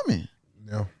on the woman.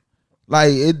 Yeah.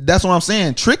 Like that's what I'm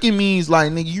saying. Tricking means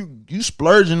like nigga, you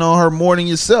splurging on her more than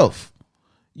yourself.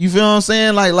 You feel what I'm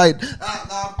saying? I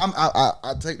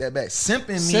take that back.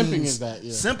 Simping Simping is that,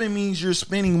 yeah. Simping means you're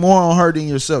spending more on her than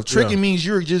yourself. Tricking Yeah. means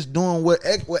you're just doing what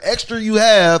extra you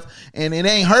have, and it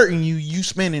ain't hurting you. You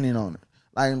spending it on it.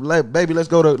 Like, baby, let's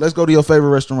go to your favorite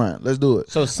restaurant. Let's do it.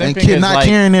 So and simping is not like-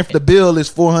 caring if the bill is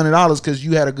 $400 because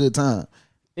you had a good time.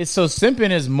 So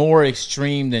simping is more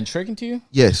extreme than tricking to you?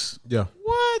 Yes. Yeah.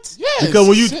 What? Yes. Because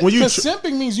when you Because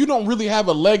simping means you don't really have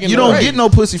a leg in You the don't race. get no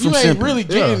pussy from You ain't simping. really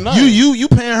getting Yeah. nothing. You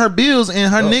paying her bills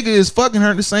and her nigga is fucking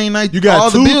her the same night. You got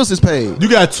all two- the bills is paid. You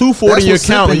got $240 in your That's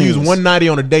what account and simping use is. $190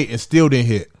 on a date and still didn't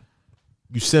hit.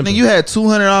 You simping. Nigga, you had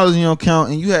 $200 in your account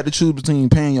and you had to choose between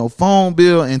paying your phone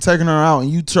bill and taking her out, and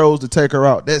you chose to take her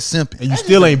out. That's simping. And you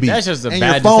still ain't beat. That's just a And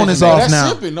bad your phone decision is making. off That's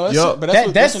now. simping. No, that's, Yup. but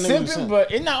that's, That's what niggas simping, saying.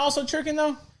 but isn't that also tricking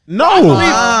though? No.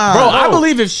 I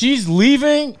believe if she's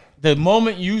leaving, the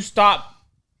moment you stop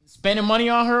spending money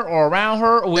on her or around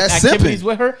her or with That's activities simping.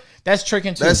 with her, that's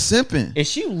tricking too. That's simping. If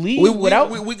she leaves without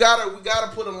we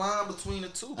gotta put a line between the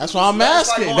two. That's why I'm That's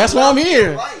like asking. on That's why I'm left here.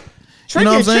 and right. tricking,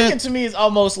 know what I'm saying? tricking to me is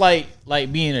almost like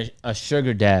being a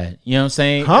sugar dad. You know what I'm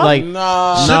saying? Huh? Like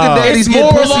Nah. Sugar daddies It's get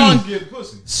more pussy.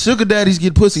 along- Sugar daddies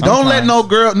get pussy. Don't let Sometimes. no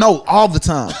girl. No, all the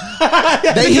time.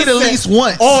 They hit at least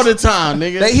once. all the time,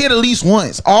 nigga. They hit at least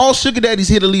once. All sugar daddies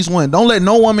hit at least once. Don't let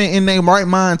no woman in their right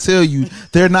mind tell you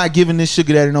they're not giving this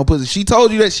sugar daddy no pussy. She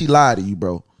told you that, she lied to you,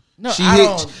 bro. No, she I hit.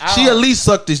 don't- I She don't- at least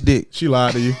sucked this dick. She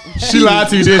lied to you. She lied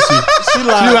to you, did she? She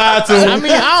lied to him. I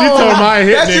mean, I she don't- told him I ain't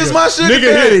hit That's nigga. just my sugar Nigga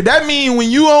hit daddy. it. That mean when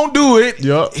you don't do it,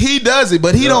 Yup. he does it,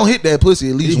 but he don't hit that pussy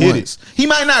at least He hit once. He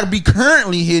might not be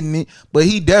currently hitting it, but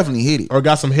he definitely hit it. Or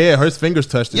got some hair. Her fingers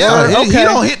touched it. Yeah, Right. he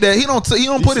don't hit that. He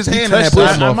don't put his he hand in that touched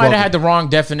pussy. that. I might motherfucker. have had the wrong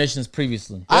definitions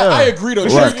previously. I agree though.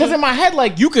 Because in my head,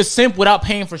 like, you could simp without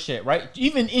paying for shit, right?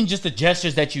 Even in just the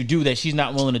gestures that you do that she's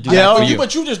not willing to do Yeah, that for But you.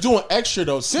 but you just doing extra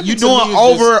though. Simping You to me doing is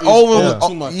over just- is over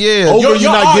too much. yeah. Over you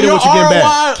not getting what you getting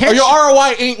back. Can't Your you-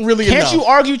 ROI ain't really Can't enough. you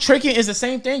argue tricking is the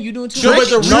same thing? You doing too Sure, much?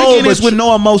 but the Tricking but is with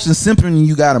no emotion. Simping,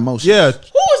 you got emotion. Yeah.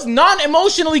 Who is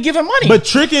non-emotionally giving money? But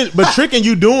tricking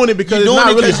you doing it because You're it's doing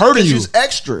not it really hurting you. It's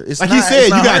extra. It's Like not, he said, it's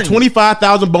you not got hurting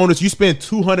 25,000 bonus. You spend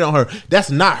 200 on her. That's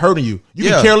not hurting you. You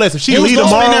Yeah. can care less if she He was leave gonna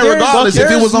tomorrow. spend that regardless fuck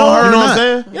if it was no- on her You or know what not. I'm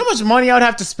saying? you know how much money I would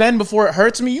have to spend before it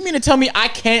hurts me? You mean to tell me I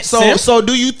can't simp? So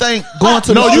do you think going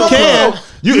to No, the you strip can. club-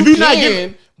 If you're not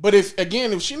getting. but if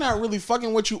she not really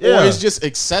fucking with you Yeah. or it's just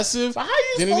excessive, How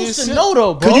then you it is supposed to simp. know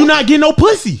though, bro? Because you not getting no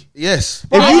pussy. Yes.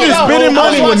 If you just spending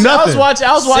money with nothing,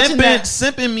 I was watching that.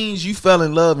 Simping means you fell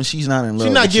in love and she's not in love.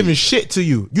 she's not with giving you. shit to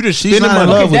you. You just She's spending not in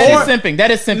money. love with That you. is simping.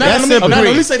 That is simping. No, That's let me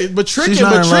agreed. say this. But She's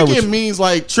not in love with tricking you. means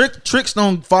like Tricks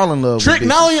don't fall in love. trick. with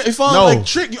Not bitches. only if I'm No. like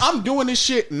trick, I'm doing this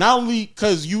shit not only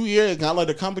because you here and I like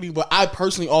the company, but I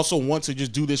personally also want to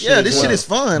just do this shit. Yeah, as this well. shit is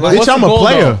fun. Bitch, Like, What's the I'm a goal,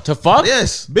 player. though? To fuck?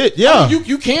 yes. Bitch, yeah.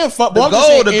 You can fuck. The but I'm just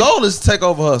goal, saying, the goal is to take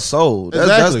over her soul. That's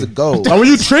Exactly. the goal. And when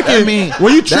you tricking,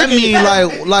 when you That tricking, mean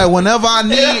like whenever I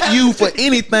need you for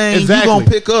anything, exactly. you gonna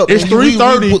pick up. It's and we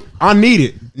 3:30. I need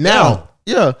it now.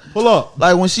 Yeah. Pull up.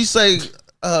 Like when she say,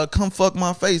 "Come fuck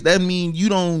my face," that mean you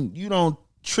don't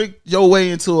trick your way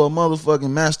into a motherfucking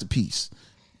masterpiece.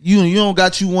 You don't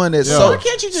got you one that's so. Why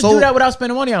can't you just do that without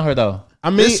spending money on her though? I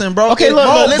mean, Listen, bro. Okay, look,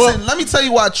 bro, look, listen. Let me tell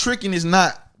you why tricking is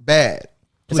not bad.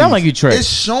 It sounds like you trick. It's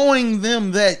showing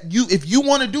them that if you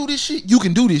want to do this shit, you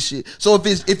can do this shit. So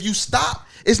if you stop,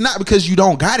 it's not because you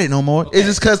don't got it no more. It's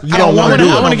just because I don't want to do it.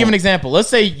 I want to no give an more. example. Let's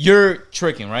say you're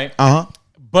tricking, right?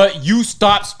 But you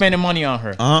stop spending money on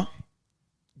her.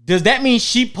 Does that mean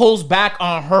she pulls back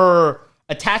on her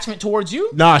attachment towards you?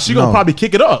 nah, she gonna No. probably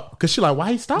kick it up because she like,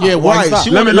 why he stop? Yeah, why Right. stop? She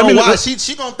Let want me- to let know me- why.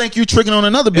 She gonna think you tricking on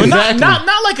another bitch. But Exactly.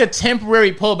 not like a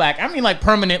temporary pullback. I mean like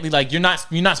permanently. Like you're not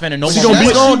spending no She more gonna money.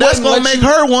 be- That's she gonna wouldn't make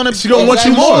let her want to. She gonna want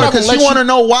you Exactly. more. She not because gonna she let want to you-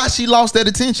 know why she lost that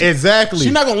attention. Exactly.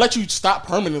 She's not gonna let you stop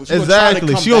permanently. She Exactly.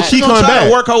 Gonna try to She gonna come keep back. She gonna coming try to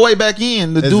back. work her way back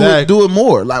in to Exactly. do it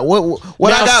more. Like what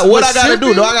Now, I got what but I gotta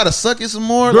do? Do simping- I gotta suck it some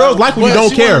more? Girls like when you but don't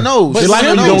she care. wanna know. They She like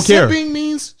when wanna you know. don't care. Simping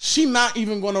means she not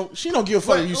even gonna. She don't give a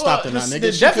fuck if you stopped or not, nigga.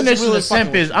 The She definition really of simp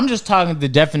fucking is, with I'm just talking the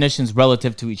definitions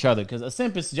relative to each other. Because a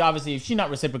simp is obviously, if she's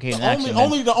not reciprocating you. action,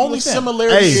 The only simp.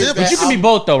 similarity Hey, is simp- that But you can be I'm-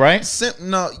 both though, right?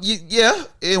 No, yeah,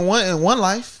 in one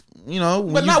life, you know,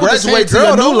 when But you not with the same graduate to your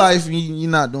girl, new though. life, you're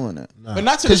not doing that. but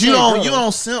not to Because the you same don't girl. you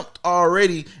don't simped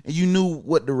already, and you knew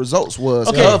what the results was.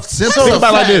 Okay. Of simp. Think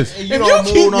about it like this. If You you don't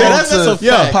keep move that, on that's to a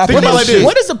Yeah, fact. think What about it like is this.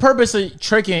 What is the purpose of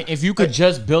tricking if you could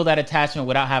just build that attachment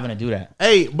without having to do that?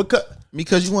 Hey,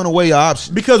 Because you want to weigh your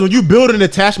options. because when you build an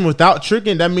attachment without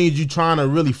tricking, that means you trying to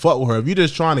really fuck with her. If you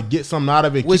just trying to get something out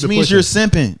of it, Which keep it means pushing. you're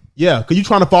simping. Yeah, because you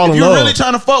trying to fall If in you're love. really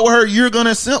trying to fuck with her, you're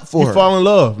gonna simp for you her. fall in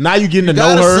love. Now you getting to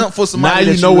know gotta her. simp for somebody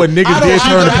Now you that know you- what niggas did to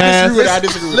her in the past. I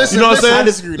disagree with that. Listen, You know what I'm saying? I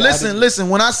disagree with that. Listen.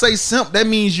 When I say simp, that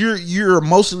means you're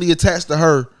emotionally attached to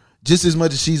her just as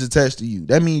much as she's attached to you.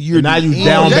 That means you're Now you in-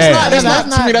 down That's bad. not. That's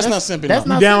not. To me, that's not simping. That's though.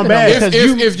 not down simping, bad. though, If,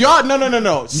 because if y'all no.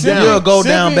 Simping- You'll go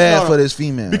down simping- bad no. for this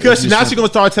female Because If you're now she simping. gonna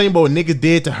start telling you about what niggas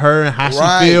did to her and how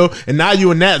Right. she feel, and now you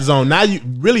in that zone. Now you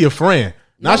really a friend.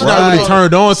 Now she's not Right. really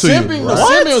turned on to Simping, you. no,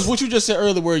 simping was what you just said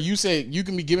earlier, where you say you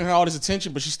can be giving her all this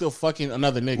attention, but she's still fucking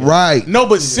another nigga. Right. No,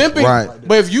 but simping. Right.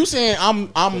 But if you saying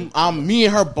I'm me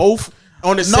and her both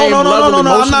On the same level I'm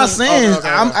not emotionally? saying.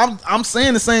 Okay. I'm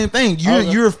saying the same thing.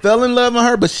 You're fell in love with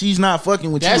her, but she's not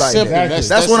fucking with you That's like simple. that. That's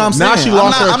That's what I'm saying. Now she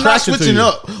lost her I'm not attraction to switching you.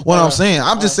 up what I'm saying.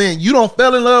 I'm just saying you don't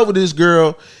fell in love with this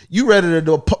girl. You ready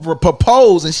to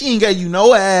propose, and she ain't got you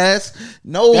no ass,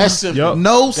 no, That's simple.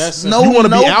 no, That's no. simple. You wanna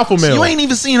be alpha male. You ain't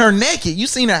even seen her naked. You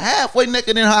seen her halfway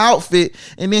naked in her outfit,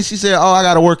 and then she said, "Oh, I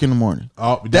got to work in the morning."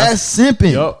 Oh, That's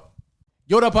simping. Yup.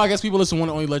 Yo, that podcast people, listen, one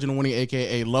and only legend of winning,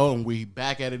 aka Low, and we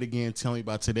back at it again, telling you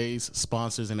about today's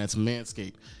sponsors, and that's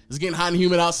Manscaped. It's getting hot and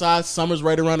humid outside. Summer's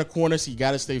right around the corner, so you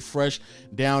got to stay fresh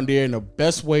down there. And the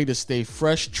best way to stay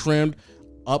fresh, trimmed,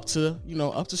 up to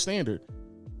standard,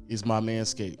 is my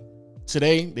Manscaped.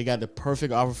 Today, they got the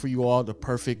perfect offer for you all, the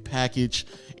perfect package,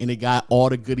 and they got all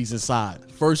the goodies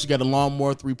inside. First, you got the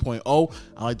Lawnmower 3.0.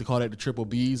 I like to call that the triple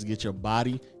Bs. Get your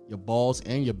body, your balls,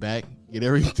 and your back. Get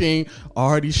everything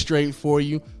already straight for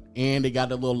you. And they got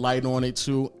the little light on it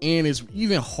too. And it's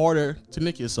even harder to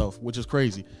nick yourself, which is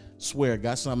crazy. Swear,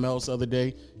 got something else the other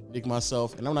day, nick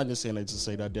myself. And I'm not just saying that to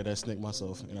say that I did. I nicked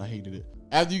myself and I hated it.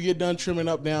 After you get done trimming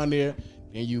up down there,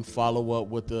 then you follow up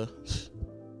with the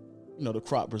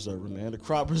crop preserver, man. The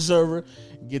crop preserver,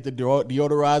 get the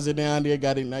deodorizer down there,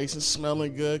 got it nice and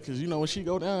smelling good. Because, when she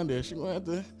go down there, she going to have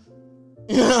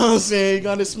to, you know what I'm saying? You're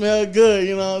going to smell good,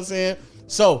 you know what I'm saying?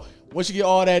 So, once you get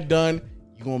all that done,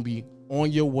 you're going to be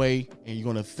on your way, and you're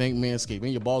going to thank Manscaped.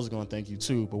 And your balls are going to thank you,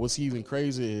 too. But what's even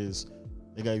crazy is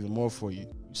they got even more for you.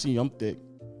 You see I'm thick.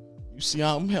 You see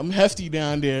I'm hefty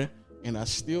down there, and I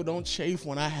still don't chafe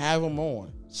when I have them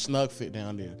on. Snug fit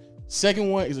down there. Second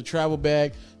one is a travel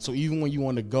bag, so even when you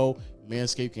want to go,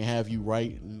 Manscaped can have you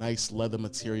right. Nice leather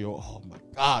material. Oh, my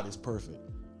God, it's perfect.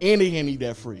 And they hand you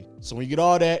that free. So when you get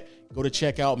all that, go to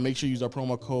checkout. Make sure you use our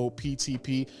promo code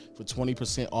PTP for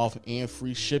 20% off and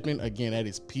free shipping. Again, that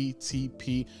is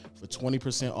PTP for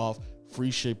 20% off,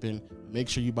 free shipping. Make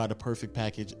sure you buy the perfect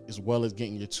package as well as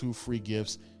getting your 2 free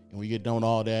gifts. And when you get done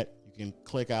all that, you can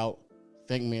click out,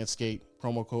 thank Manscaped,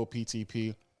 promo code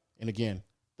PTP. And again,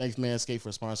 thanks Manscaped for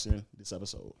sponsoring this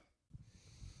episode.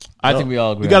 I think we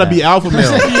all agree. You gotta be alpha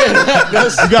male.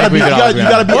 You gotta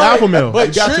be alpha male. But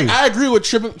You got to. I agree with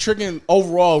tricking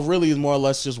overall really is more or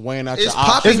less just weighing out It's your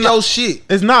options. popping your shit.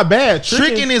 It's not bad.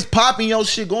 Tricking is popping your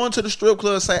shit. Going to the strip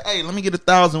club, say, "Hey, let me get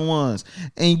 1,000 ones,"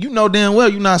 and you know damn well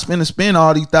you're not spend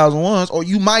all these 1,000 ones, or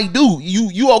you might do.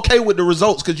 You okay with the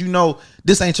results because you know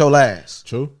this ain't your last.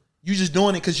 True. You just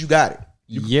doing it because you got it.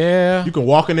 Yeah. You can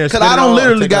walk in there. Because I don't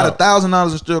literally got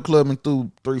 $1,000 in strip club and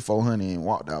threw $300-400 and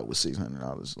walked out with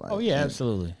 $600. Like, Oh yeah,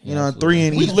 absolutely. You know,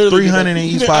 absolutely. 300 in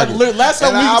each pocket. Last time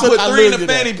And I we put took, 3 in the did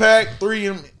fanny that. pack,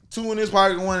 2 in this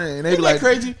pocket, 1 and they Isn't be that like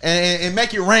crazy? and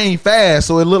make it rain fast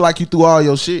so it look like you threw all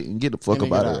your shit and get the fuck And up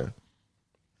then out get of there.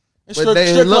 It's But it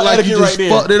strip look club like you etiquette just right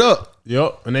there. fucked it up.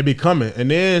 Yup, and they be coming, and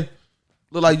then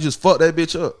Look like you just fucked that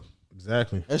bitch up.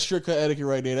 exactly. That's strict cut etiquette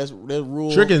right there. That's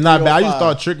rule. Tricking is not bad. I used to 305.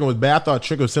 thought tricking was bad. I thought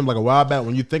tricking was simple like a while back.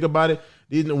 When you think about it,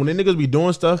 when the niggas be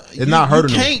doing stuff, it's not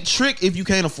hurting You them. can't trick if you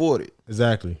can't afford it.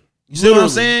 Exactly. You see what I'm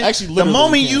Literally. saying? Actually, the literally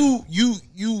moment you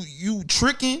you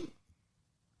tricking,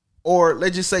 or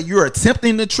let's just say you're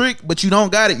attempting to trick, but you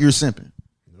don't got it, you're simping.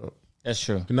 That's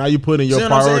true. Now you putting You your see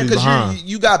what I'm saying? priorities behind. Because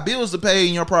you got bills to pay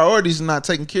and your priorities are not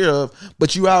taken care of,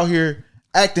 but you out here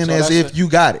acting So as that's if you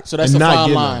got it. So that's And the not fine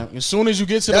getting line. As soon as you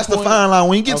get to That's the the point, fine line.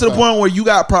 When you get to the Okay. point where you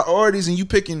got priorities and you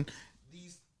picking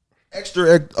these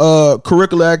extra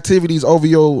curricular activities over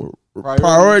your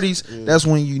priorities, that's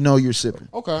when you know you're sipping.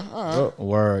 Okay, all right.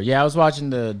 Word. Yeah, I was watching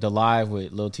the live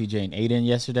with Lil TJ and Aiden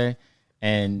yesterday,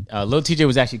 and Lil TJ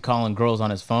was actually calling girls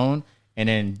on his phone and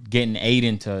then getting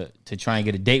Aiden to try and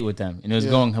get a date with them, and it was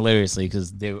going hilariously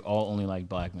because they were all only like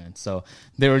black men, so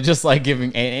they were just like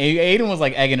giving. And Aiden was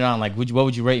like egging it on, like, what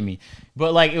would you rate me?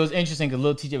 But like it was interesting because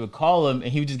Lil TJ would call him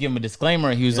and he would just give him a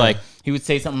disclaimer. He was like, he would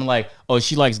say something like, "Oh,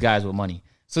 she likes guys with money."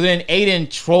 So then Aiden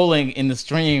trolling in the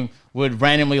stream would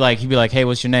randomly he'd be like, "Hey,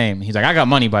 what's your name?" And he's like, "I got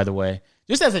money, by the way."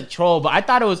 Just as a troll, but I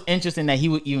thought it was interesting that he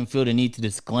would even feel the need to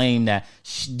disclaim that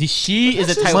she is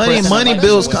a type of person. Money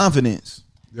builds confidence.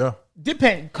 Yeah.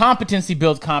 Competency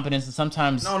builds confidence, and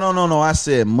sometimes No. I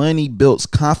said money builds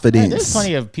confidence. there's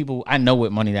plenty of people I know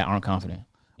with money that aren't confident.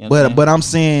 You know what I'm saying? But I'm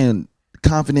saying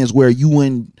confidence where you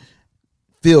wouldn't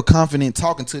feel confident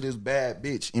talking to this bad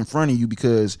bitch in front of you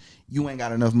because you ain't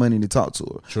got enough money to talk to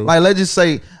her. True. Like, let's just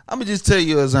say, I'm gonna just tell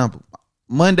you an example.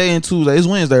 Monday and Tuesday, it's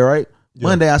Wednesday, right? Yeah.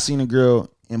 Monday, I seen a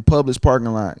girl in Publix parking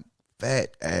lot, fat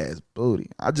ass booty.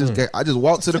 I just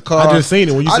walked to the car. I just seen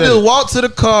it when you I said just it. walked to the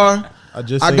car. I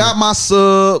I got my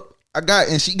sub.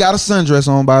 And she got a sundress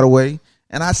on, by the way.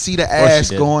 And I see the course she ass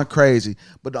did. going crazy.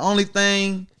 But the only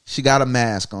thing, she got a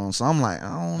mask on. So I'm like, I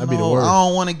don't That'd be the know. worst. I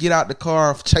don't want to get out the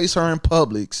car, chase her in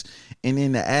Publix, and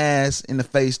then the ass and the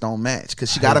face don't match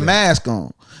because she got a mask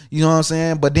on. You know what I'm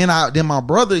saying? But then my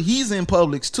brother, he's in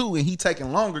Publix too, and he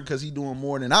taking longer because he doing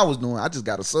more than I was doing. I just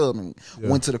got a sub and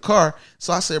went to the car.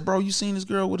 So I said, bro, you seen this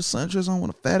girl with a sundress on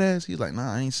with a fat ass? He's like,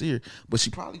 nah, I ain't see her, but she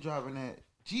probably driving that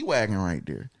G-Wagon right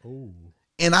there. Ooh.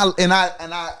 And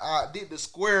I did the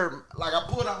square, like I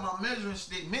pulled out my measuring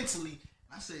stick mentally.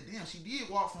 I said, damn, she did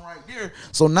walk from right there.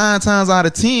 So 9 times out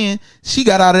of 10, she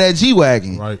got out of that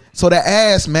G-Wagon. Right. So that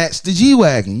ass matched the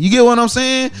G-Wagon. You get what I'm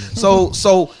saying?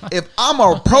 So if I'm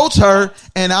gonna approach her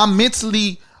and I'm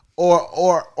mentally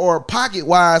or pocket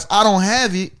wise, I don't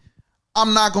have it,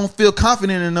 I'm not gonna feel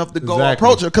confident enough to go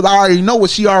approach her because I already know what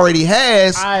she already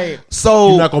has. So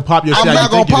you're not gonna pop your shit. I'm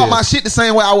not gonna pop my shit the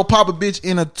same way I would pop a bitch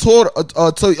in a Toyota.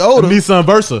 A Nissan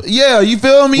Versa. Yeah, you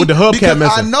feel me? With the hubcap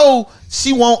missing. I know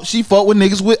she fuck with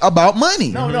niggas about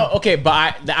money. No, okay, but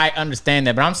I understand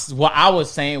that. But what I was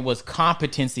saying was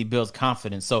competency builds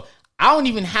confidence. So I don't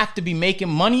even have to be making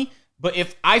money. But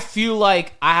if I feel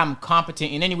like I am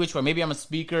competent in any which way, maybe I'm a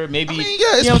speaker, maybe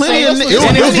it's plenty of niggas.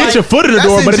 It'll get your foot in the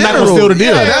door, but it's not gonna seal the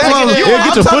deal. It'll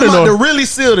get your foot in the door to really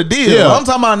seal the deal. Yeah. I'm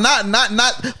talking about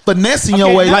not finessing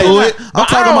your way through it. I'm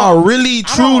talking about really,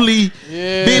 truly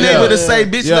being able to say,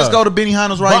 bitch, let's go to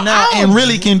Benihana's right now, and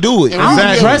really can do it. I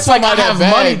don't dress like I have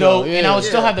money though, and I would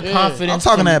still have the confidence. I'm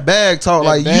talking that bag talk.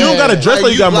 Like you don't gotta dress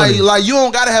like you got money. Like you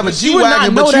don't gotta have a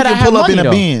G-Wagon, but you can pull up in a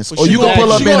Benz, or you can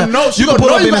pull up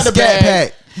in a Scat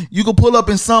Pack. You can pull up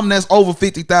in something that's over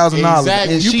 $50,000.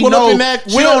 Exactly. And you she pull know, up in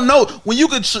that. She don't know when you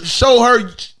could show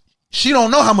her. She don't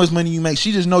know how much money you make.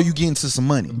 She just know you get into some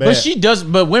money. But she does.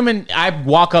 But women I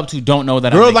walk up to don't know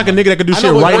that. Girls like a nigga that can do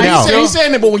shit right now. He's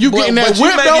saying it, but when you get in that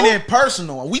whip, making it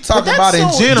personal. We talking about in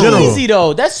general. That's so easy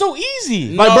though. That's so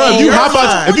easy. Like, bro, if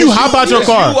you hop out your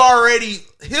car, you already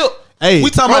hip. Hey,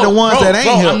 we talking about the ones that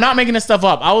ain't hip. I'm not making this stuff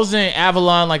up. I was in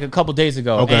Avalon like a couple days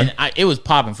ago, and it was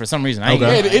popping for some reason.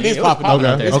 It is popping out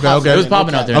there. It was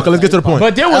popping out there. Okay, let's get to the point.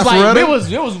 But there was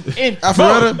it was in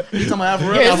Alpharetta. You talking about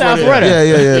Alpharetta? Yeah, it's Alpharetta.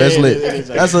 Yeah,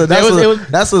 that's lit.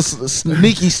 That's a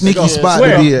sneaky spot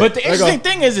to be at. But the interesting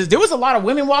thing is there was a lot of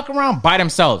women walking around by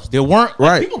themselves. There weren't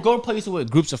people go to places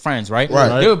with groups of friends, right?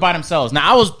 They were by themselves.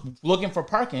 Now I was looking for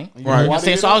parking, right?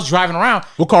 So I was driving around.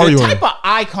 What car are you in? The type of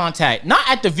eye contact, not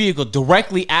at the vehicle,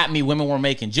 directly at me, women were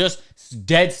making just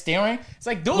dead staring. It's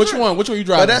like those. Which one you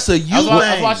driving? But that's a you.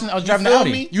 I was driving the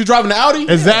Audi. You driving the Audi?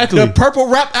 Exactly. The purple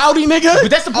wrap Audi, nigga. But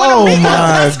that's the point. Oh my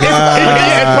god!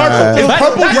 It's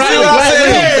purple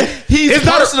wrap. He's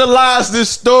personalized this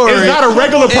story. It's not a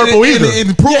regular purple either.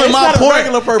 And proving my point,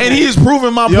 and he's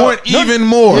proving my point even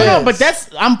more. No, but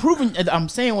I'm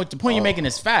saying what the point you're making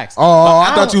is facts. Oh,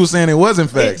 I thought you were saying it wasn't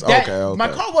facts. Okay. My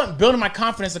car wasn't building my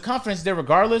confidence. The confidence there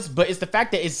regardless, but it's the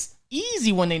fact that it's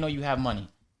easy when they know you have money.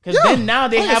 Because then now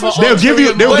they have a. They'll give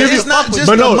you. It's not just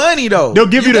the money though. They'll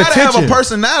give you the attention. You gotta have a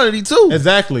personality too.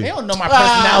 Exactly. They don't know my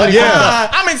personality.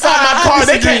 I'm inside my car.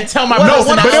 They can't tell my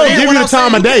personality. But they'll give you the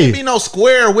time of day. You can't be no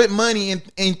square with money and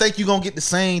think you gonna get the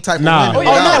same type of money.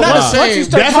 Not the same.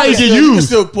 That's how you get used. You can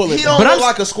still pull it. He don't look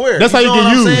like a square. That's how you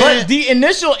get used. But the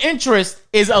initial interest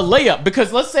is a layup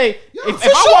because let's say if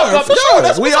I walk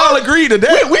up, we all agree to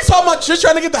that. We talking about just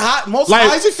trying to get the most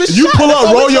spicy fish. You pull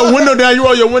up, roll your window down. You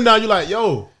roll your window down. You like,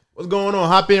 yo. What's going on?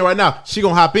 Hop in right now. She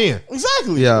gonna hop in.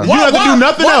 Exactly. Yeah. You have to do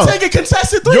nothing else. Take a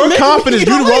contested 3. Your confidence.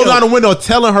 You roll down the window,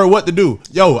 telling her what to do.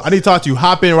 Yo, I need to talk to you.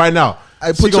 Hop in right now.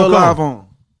 Hey, put your live on.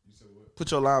 Put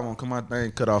your live on. Come my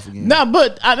thing cut off again. No,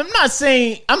 but I'm not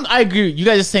saying. I agree. You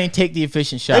guys are saying take the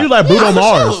efficient shot. You like Bruno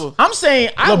Mars. Sure. I'm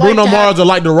saying I like Bruno Mars or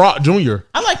like The Rock Jr.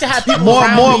 I like to have people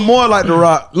more like The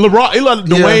Rock. LeBron, he like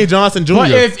Dwayne Johnson Jr.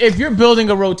 But if you're building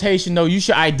a rotation though, you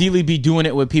should ideally be doing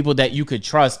it with people that you could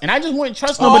trust. And I just wouldn't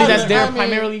trust nobody that's there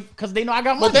primarily because they know I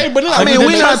got money.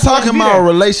 We're not talking about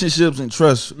relationships and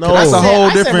trust. No, that's a whole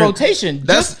different rotation.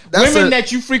 That's women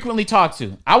that you frequently talk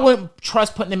to. I wouldn't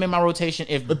trust putting them in my rotation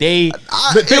if they.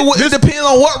 It depends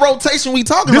on what rotation we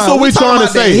talking about. This is what we trying to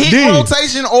say. Hit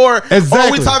rotation or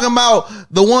we talking about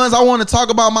the ones I want to talk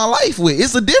about my life with.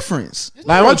 It's a difference.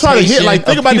 Like I'm trying to hit. Like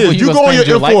think about this. You go on your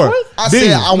M4. I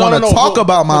said I want to talk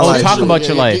about my life. Talk about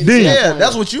your life. Yeah,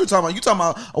 that's what you're talking about. You talking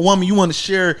about a woman you want to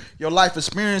share your life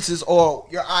experiences or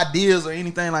your ideas or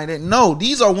anything like that. No,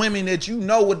 these are women that you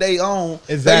know what they own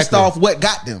based off what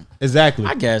got them. Exactly.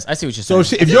 I guess I see what you're saying.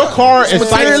 So if your car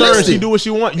is her and she do what she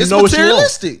want, you know what she wants.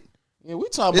 Materialistic. Yeah, we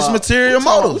talking it's about material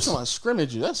motives. We talking about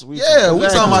scrimmage. That's what we talking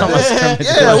about that.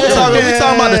 Yeah, we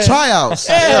talking about the tryouts.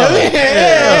 Yeah.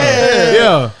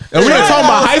 And we ain't talking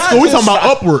about high school. We talking about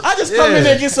upward. I just come in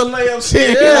there and get some layups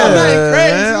here.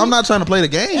 I'm not trying to play the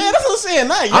game. Yeah, that's what I'm saying.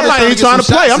 I'm not even trying to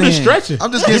play. I'm just stretching.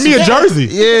 I'm just give me a jersey.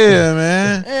 Yeah,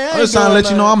 man. just trying to let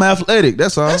you know I'm athletic.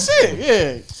 That's all. That's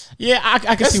it. Yeah, I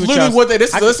can That's see what literally y'all. what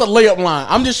this is a layup line.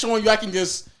 I'm just showing you I can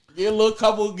just get a little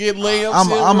couple, get layups.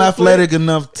 I'm athletic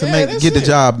enough to get the it.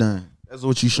 job done. That's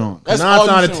what you showing. That's 9 all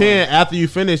out you of showing. 10 after you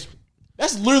finish.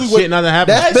 That's literally Shit, what. nothing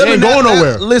happened. That They ain't going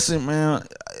nowhere. Listen, man.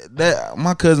 That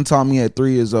my cousin taught me at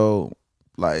 3 years old.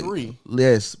 Like 3?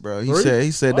 Yes, bro. He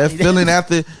 3? said that feeling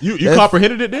after You that-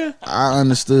 comprehended it then? I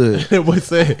understood. What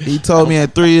said? He told me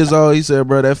at 3 years old. He said,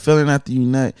 "Bro, that feeling after you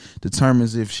nut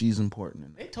determines if she's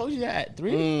important." They told you that at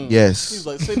 3. Yes. He's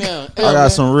like, sit down. I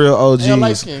got some real OGs. Hey,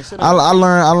 light skin, sit down. I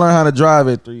learned how to drive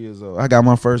at 3 years old. I got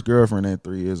my first girlfriend at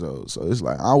 3 years old. So it's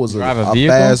like I was Drive a a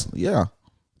vehicle? fast, yeah.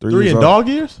 3 years in old. dog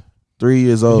years? 3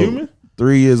 years old. Human?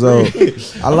 3 years old.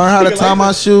 I learned how to tie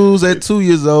my shoes at 2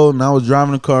 years old, and I was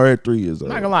driving a car at 3 years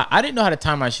old. I'm not gonna lie, I didn't know how to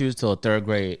tie my shoes till 3rd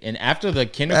grade, and after the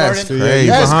kindergarten, That's crazy.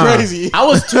 That's behind. crazy. I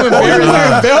was too embarrassed.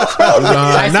 Velcro.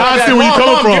 Now I see where you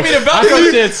coming from. Give me the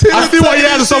Velcro shits. I see why you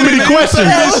asking so many questions.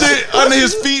 Shit under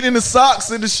his feet and the socks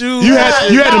and the shoes. You had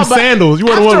them but sandals. You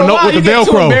were the After one a while, with the you get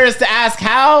too Velcro. embarrassed to ask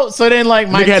how. So then, like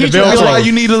my Nigga had the teacher would Velcro. be That's why like,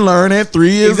 you need to learn at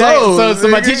 3 years exactly. old. So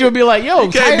my teacher would be like, "Yo, You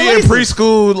can't be in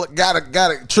preschool, got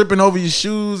it tripping over your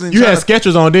shoes and You had trying to-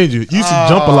 Skechers on, didn't you? You used to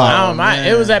jump a lot.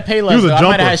 It was at Payless. He was a So I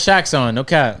might jumper. have had Shaqs on.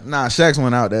 Okay, Nah, Shaq's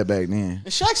went out that back then.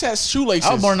 Shaq has shoelaces.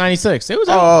 I was born in '96. It was.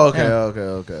 Oh, okay, Yeah.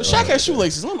 okay. Shaq has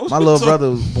shoelaces. My little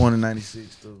brother was born in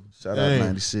 '96 too. Shout out Dang.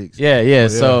 96. Yeah.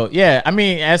 So I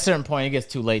mean, at a certain point, it gets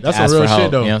too late That's to ask some real for help.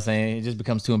 shit, though. You know what I'm saying? It just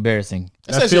becomes too embarrassing.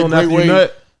 That's That actually a feeling great after way. you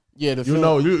nut, Yeah, the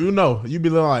you know. You be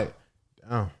like,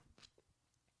 damn.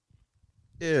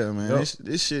 Yeah, man. Yep.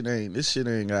 This shit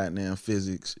ain't goddamn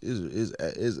physics.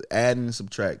 It's adding and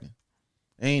subtracting.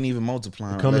 Ain't even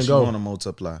multiplying Come unless and you go. want to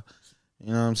multiply. You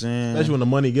know what I'm saying? Especially when the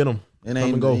money get them. It come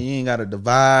ain't and go. you ain't got to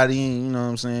divide. You know what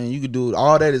I'm saying? You could do it.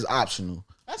 All that is optional.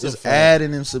 That's It's a fact.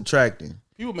 adding and subtracting.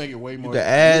 People make it way more. You can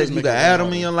add. niggas You make can it way add them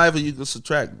harder. in your life, or you can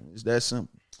subtract them. It's that simple.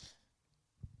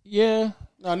 Yeah.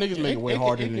 Nah, niggas make it way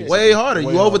harder than it is. Way harder.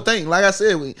 Way You overthink. Like I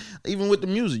said, even with the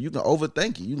music, you can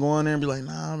overthink it. You go in there and be like,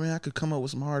 nah, man, I could come up with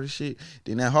some harder shit.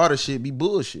 Then that harder shit be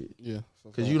bullshit. Yeah,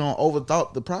 Because you don't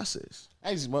overthought the process.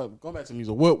 Actually, but going back to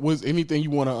music, what was anything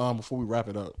you want to before we wrap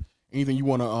it up? Anything you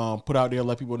want to put out there,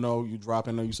 let people know you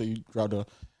dropping? You say you dropped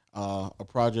a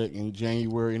project in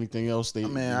January. Anything else?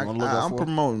 I'm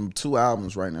promoting 2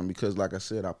 albums right now because, like I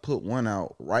said, I put one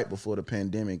out right before the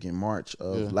pandemic in March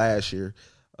of last year.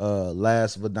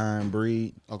 Last of a Dying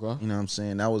Breed. Okay. You know what I'm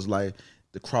saying? That was like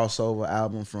the crossover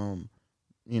album from,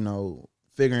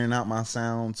 figuring out my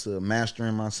sound to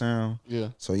mastering my sound. Yeah.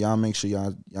 So y'all make sure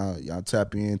y'all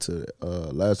tap into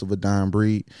Last of a Dying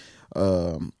Breed.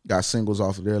 Got singles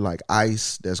off of there like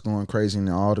Ice that's going crazy in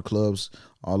all the clubs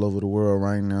all over the world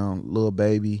right now. Lil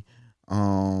Baby.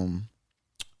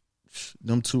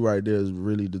 Them 2 right there is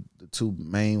really the 2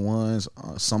 main ones.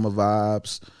 Summer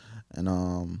Vibes.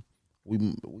 And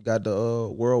we got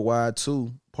the Worldwide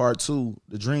 2, Part 2,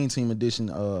 the Dream Team Edition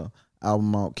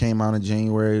album came out in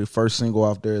January. The first single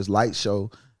off there is Light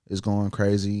Show. It's going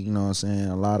crazy. You know what I'm saying?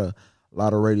 A lot of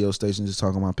radio stations is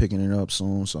talking about picking it up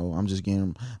soon. So I'm just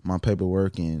getting my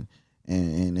paperwork and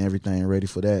everything ready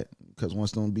for that. Because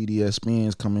once them BDS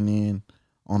spins coming in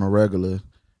on a regular,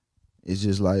 it's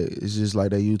just like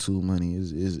that YouTube money.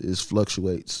 It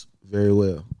fluctuates very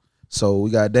well. So we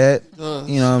got that.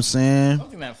 You know what I'm saying?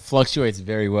 Something that fluctuates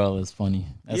very well is funny.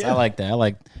 I like that. I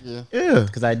like Yeah.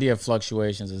 because the idea of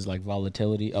fluctuations is like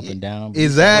volatility up and down.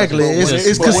 Exactly.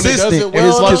 It's But when it does consistent. it well,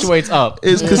 It fluctuates up.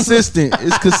 It's consistent.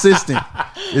 It's consistent.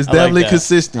 It's definitely that.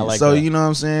 consistent. I like So that. you know what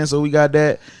I'm saying? So we got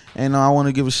that. And I want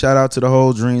to give a shout out to the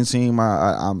whole Dream Team.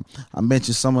 I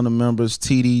mentioned some of the members: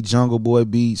 TD, Jungle Boy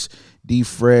Beats, D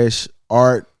Fresh,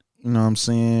 Art. You know what I'm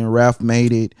saying? Ralph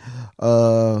Made It.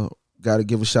 Got to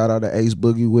give a shout out to Ace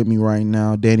Boogie with me right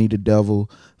now. Danny the Devil,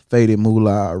 Faded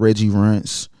Moolah, Reggie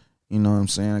Runts. You know what I'm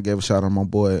saying? I gave a shout out to my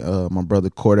boy, my brother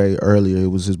Corday earlier. It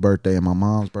was his birthday and my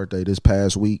mom's birthday this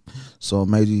past week. So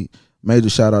major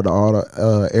shout out to all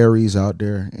the Aries out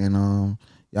there. And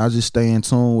y'all just stay in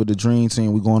tune with the Dream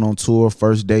Team. We're going on tour.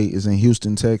 First date is in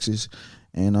Houston, Texas.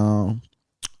 And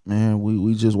man,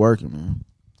 we just working, man.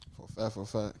 For a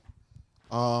fact.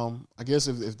 I guess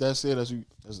if that's it,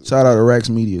 Shout out to Rex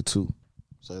Media too.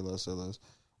 Say less.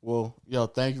 Well,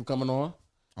 thank you for coming on.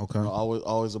 Okay.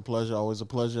 Always a pleasure.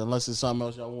 Unless it's something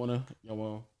else y'all wanna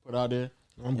put out there.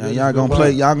 Y'all gonna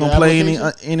play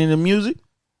any of the music?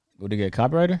 Would it get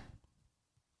copyrighted?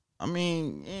 I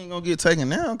mean, you ain't gonna get taken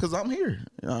down because I'm here.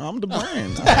 I'm the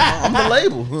brand. I'm the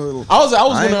label. I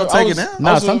ain't gonna take it down.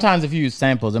 No, sometimes if you use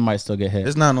samples, it might still get hit.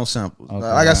 It's not no samples. Okay,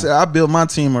 like I said, I built my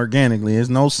team organically. There's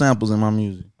no samples in my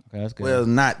music. Okay, that's good. Well,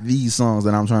 not these songs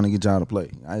that I'm trying to get y'all to play.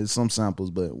 Some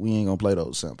samples, but we ain't gonna play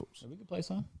those samples. So we can play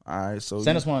some. All right, so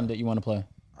Send us one that you want to play.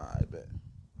 All right, bet.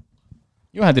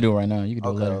 You don't have to do it right now. You can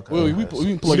do it later. Okay. We can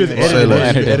You plug just it.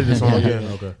 edit the song again.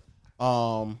 Okay.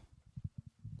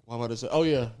 What am I to say? Oh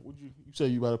yeah, you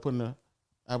said you about to put in the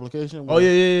application? Oh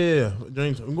yeah.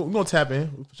 Dreams. We're gonna tap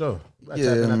in for sure.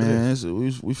 Yeah, man.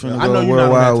 We finna I go know you're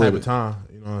not worldwide in that type with of time.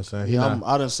 You know what I'm saying? Yeah,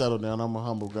 I done settled down. I'm a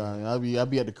humble guy. I be at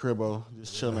the cribbo,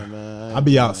 just chilling, man. I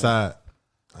be outside.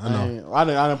 I know. I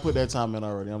done put that time in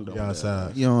already. I'm done. Be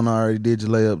outside. You don't already did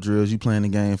your layup drills. You playing the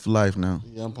game for life now.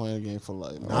 Yeah, I'm playing the game for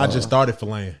life. Man. I just started for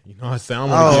laying. You know what I'm saying?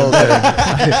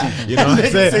 Okay. You know what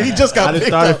I'm saying? He just got I just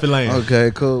picked started up. for laying.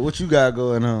 Okay, cool. What you got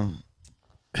going on?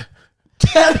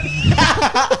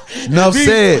 Enough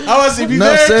said. I was be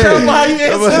Enough very said. careful how you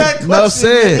answer that question. Enough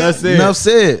said. That's it. Enough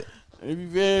said.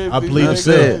 I plead Enough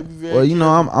said. Well, you know,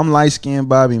 I'm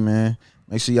Lightskinbobby, man.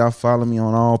 Make sure y'all follow me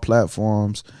on all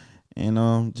platforms.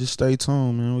 And just stay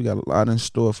tuned, man. We got a lot in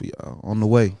store for y'all on the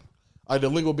way. All right, the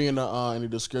link will be in the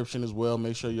description as well.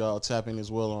 Make sure y'all tap in as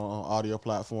well on audio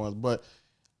platforms. But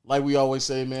like we always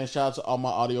say, man, shout out to all my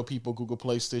audio people, Google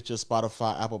Play, Stitcher,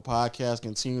 Spotify, Apple Podcasts.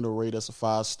 Continue to rate us a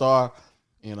 5-star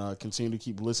and continue to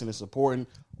keep listening and supporting.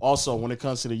 Also, when it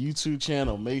comes to the YouTube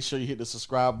channel, make sure you hit the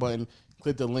subscribe button.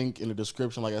 Click the link in the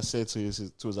description, like I said, to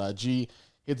his IG.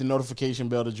 Hit the notification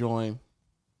bell to join.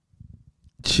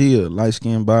 Chill,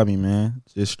 Lightskinbobby, man.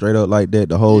 Just straight up like that,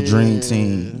 the whole dream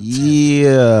team.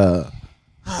 Yeah.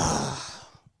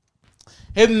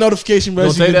 Hit the notification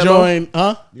bell so you can join.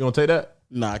 Huh? You gonna take that?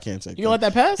 Nah, I can't take You gonna let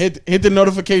that pass? Hit the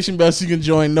notification bell so you can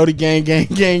join Know the Gang.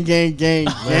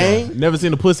 Never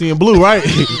seen a pussy in blue, right?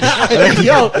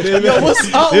 yo,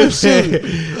 what's up with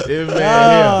you?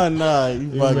 Nah, you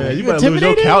better lose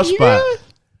your couch spot.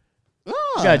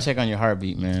 You gotta check on your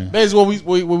heartbeat, man. Basically,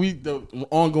 what we the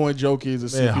ongoing joke is to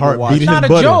see people watch. It's not a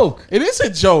joke. It is a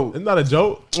joke. It's not a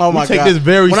joke. Oh my god! Take this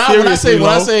very seriously. When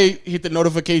I say hit the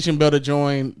notification bell to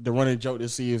join the running joke to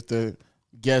see if the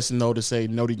guests know to say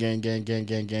Know the Gang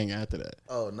after that.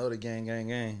 Oh, Know the Gang.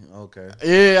 Okay.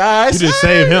 Yeah, you just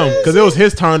save him because it was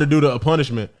his turn to do the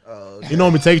punishment. Okay. You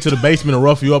normally take you to the basement and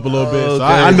rough you up a little bit. So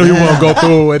I knew you want to go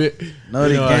through with it. Know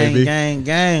the Gang.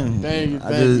 Thank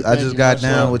you. I just got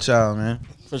down with y'all, man.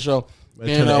 For sure.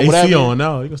 Turn the AC on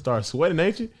now. You gonna start sweating,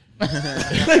 ain't you? Turn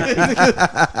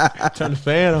the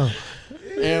fan on.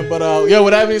 With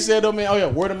that being said though,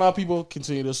 man, word of mouth people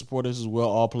continue to support us as well.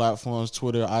 All platforms,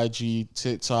 Twitter, IG,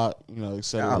 TikTok,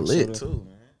 etc. Y'all lit too,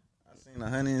 man.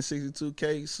 I seen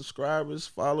 162K subscribers,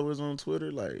 followers on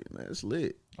Twitter. Like, that's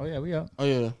lit. Oh yeah, we up. Oh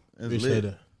yeah, that's lit.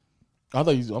 That. I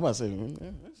thought I'm about to say,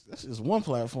 man, that's just one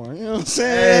platform. You know what I'm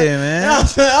saying? Hey man, I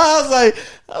was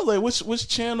like, which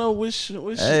channel, which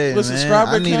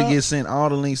subscriber? I need to get sent all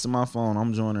the links to my phone.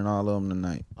 I'm joining all of them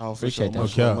tonight. Oh, for sure.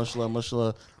 Much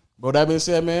love. But with that being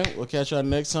said, man, we'll catch y'all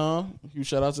next time. Huge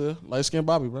shout out to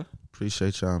Lightskinbobby, bro.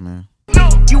 Appreciate y'all, man. No,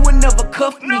 you would never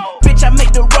cuff me. Bitch, I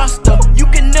make the roster. You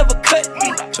can never cut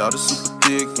me. Shawty super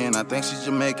thick and I think she's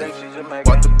Jamaican.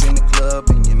 Walked up in the club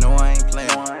and you know I ain't playing.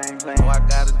 No, I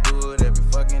gotta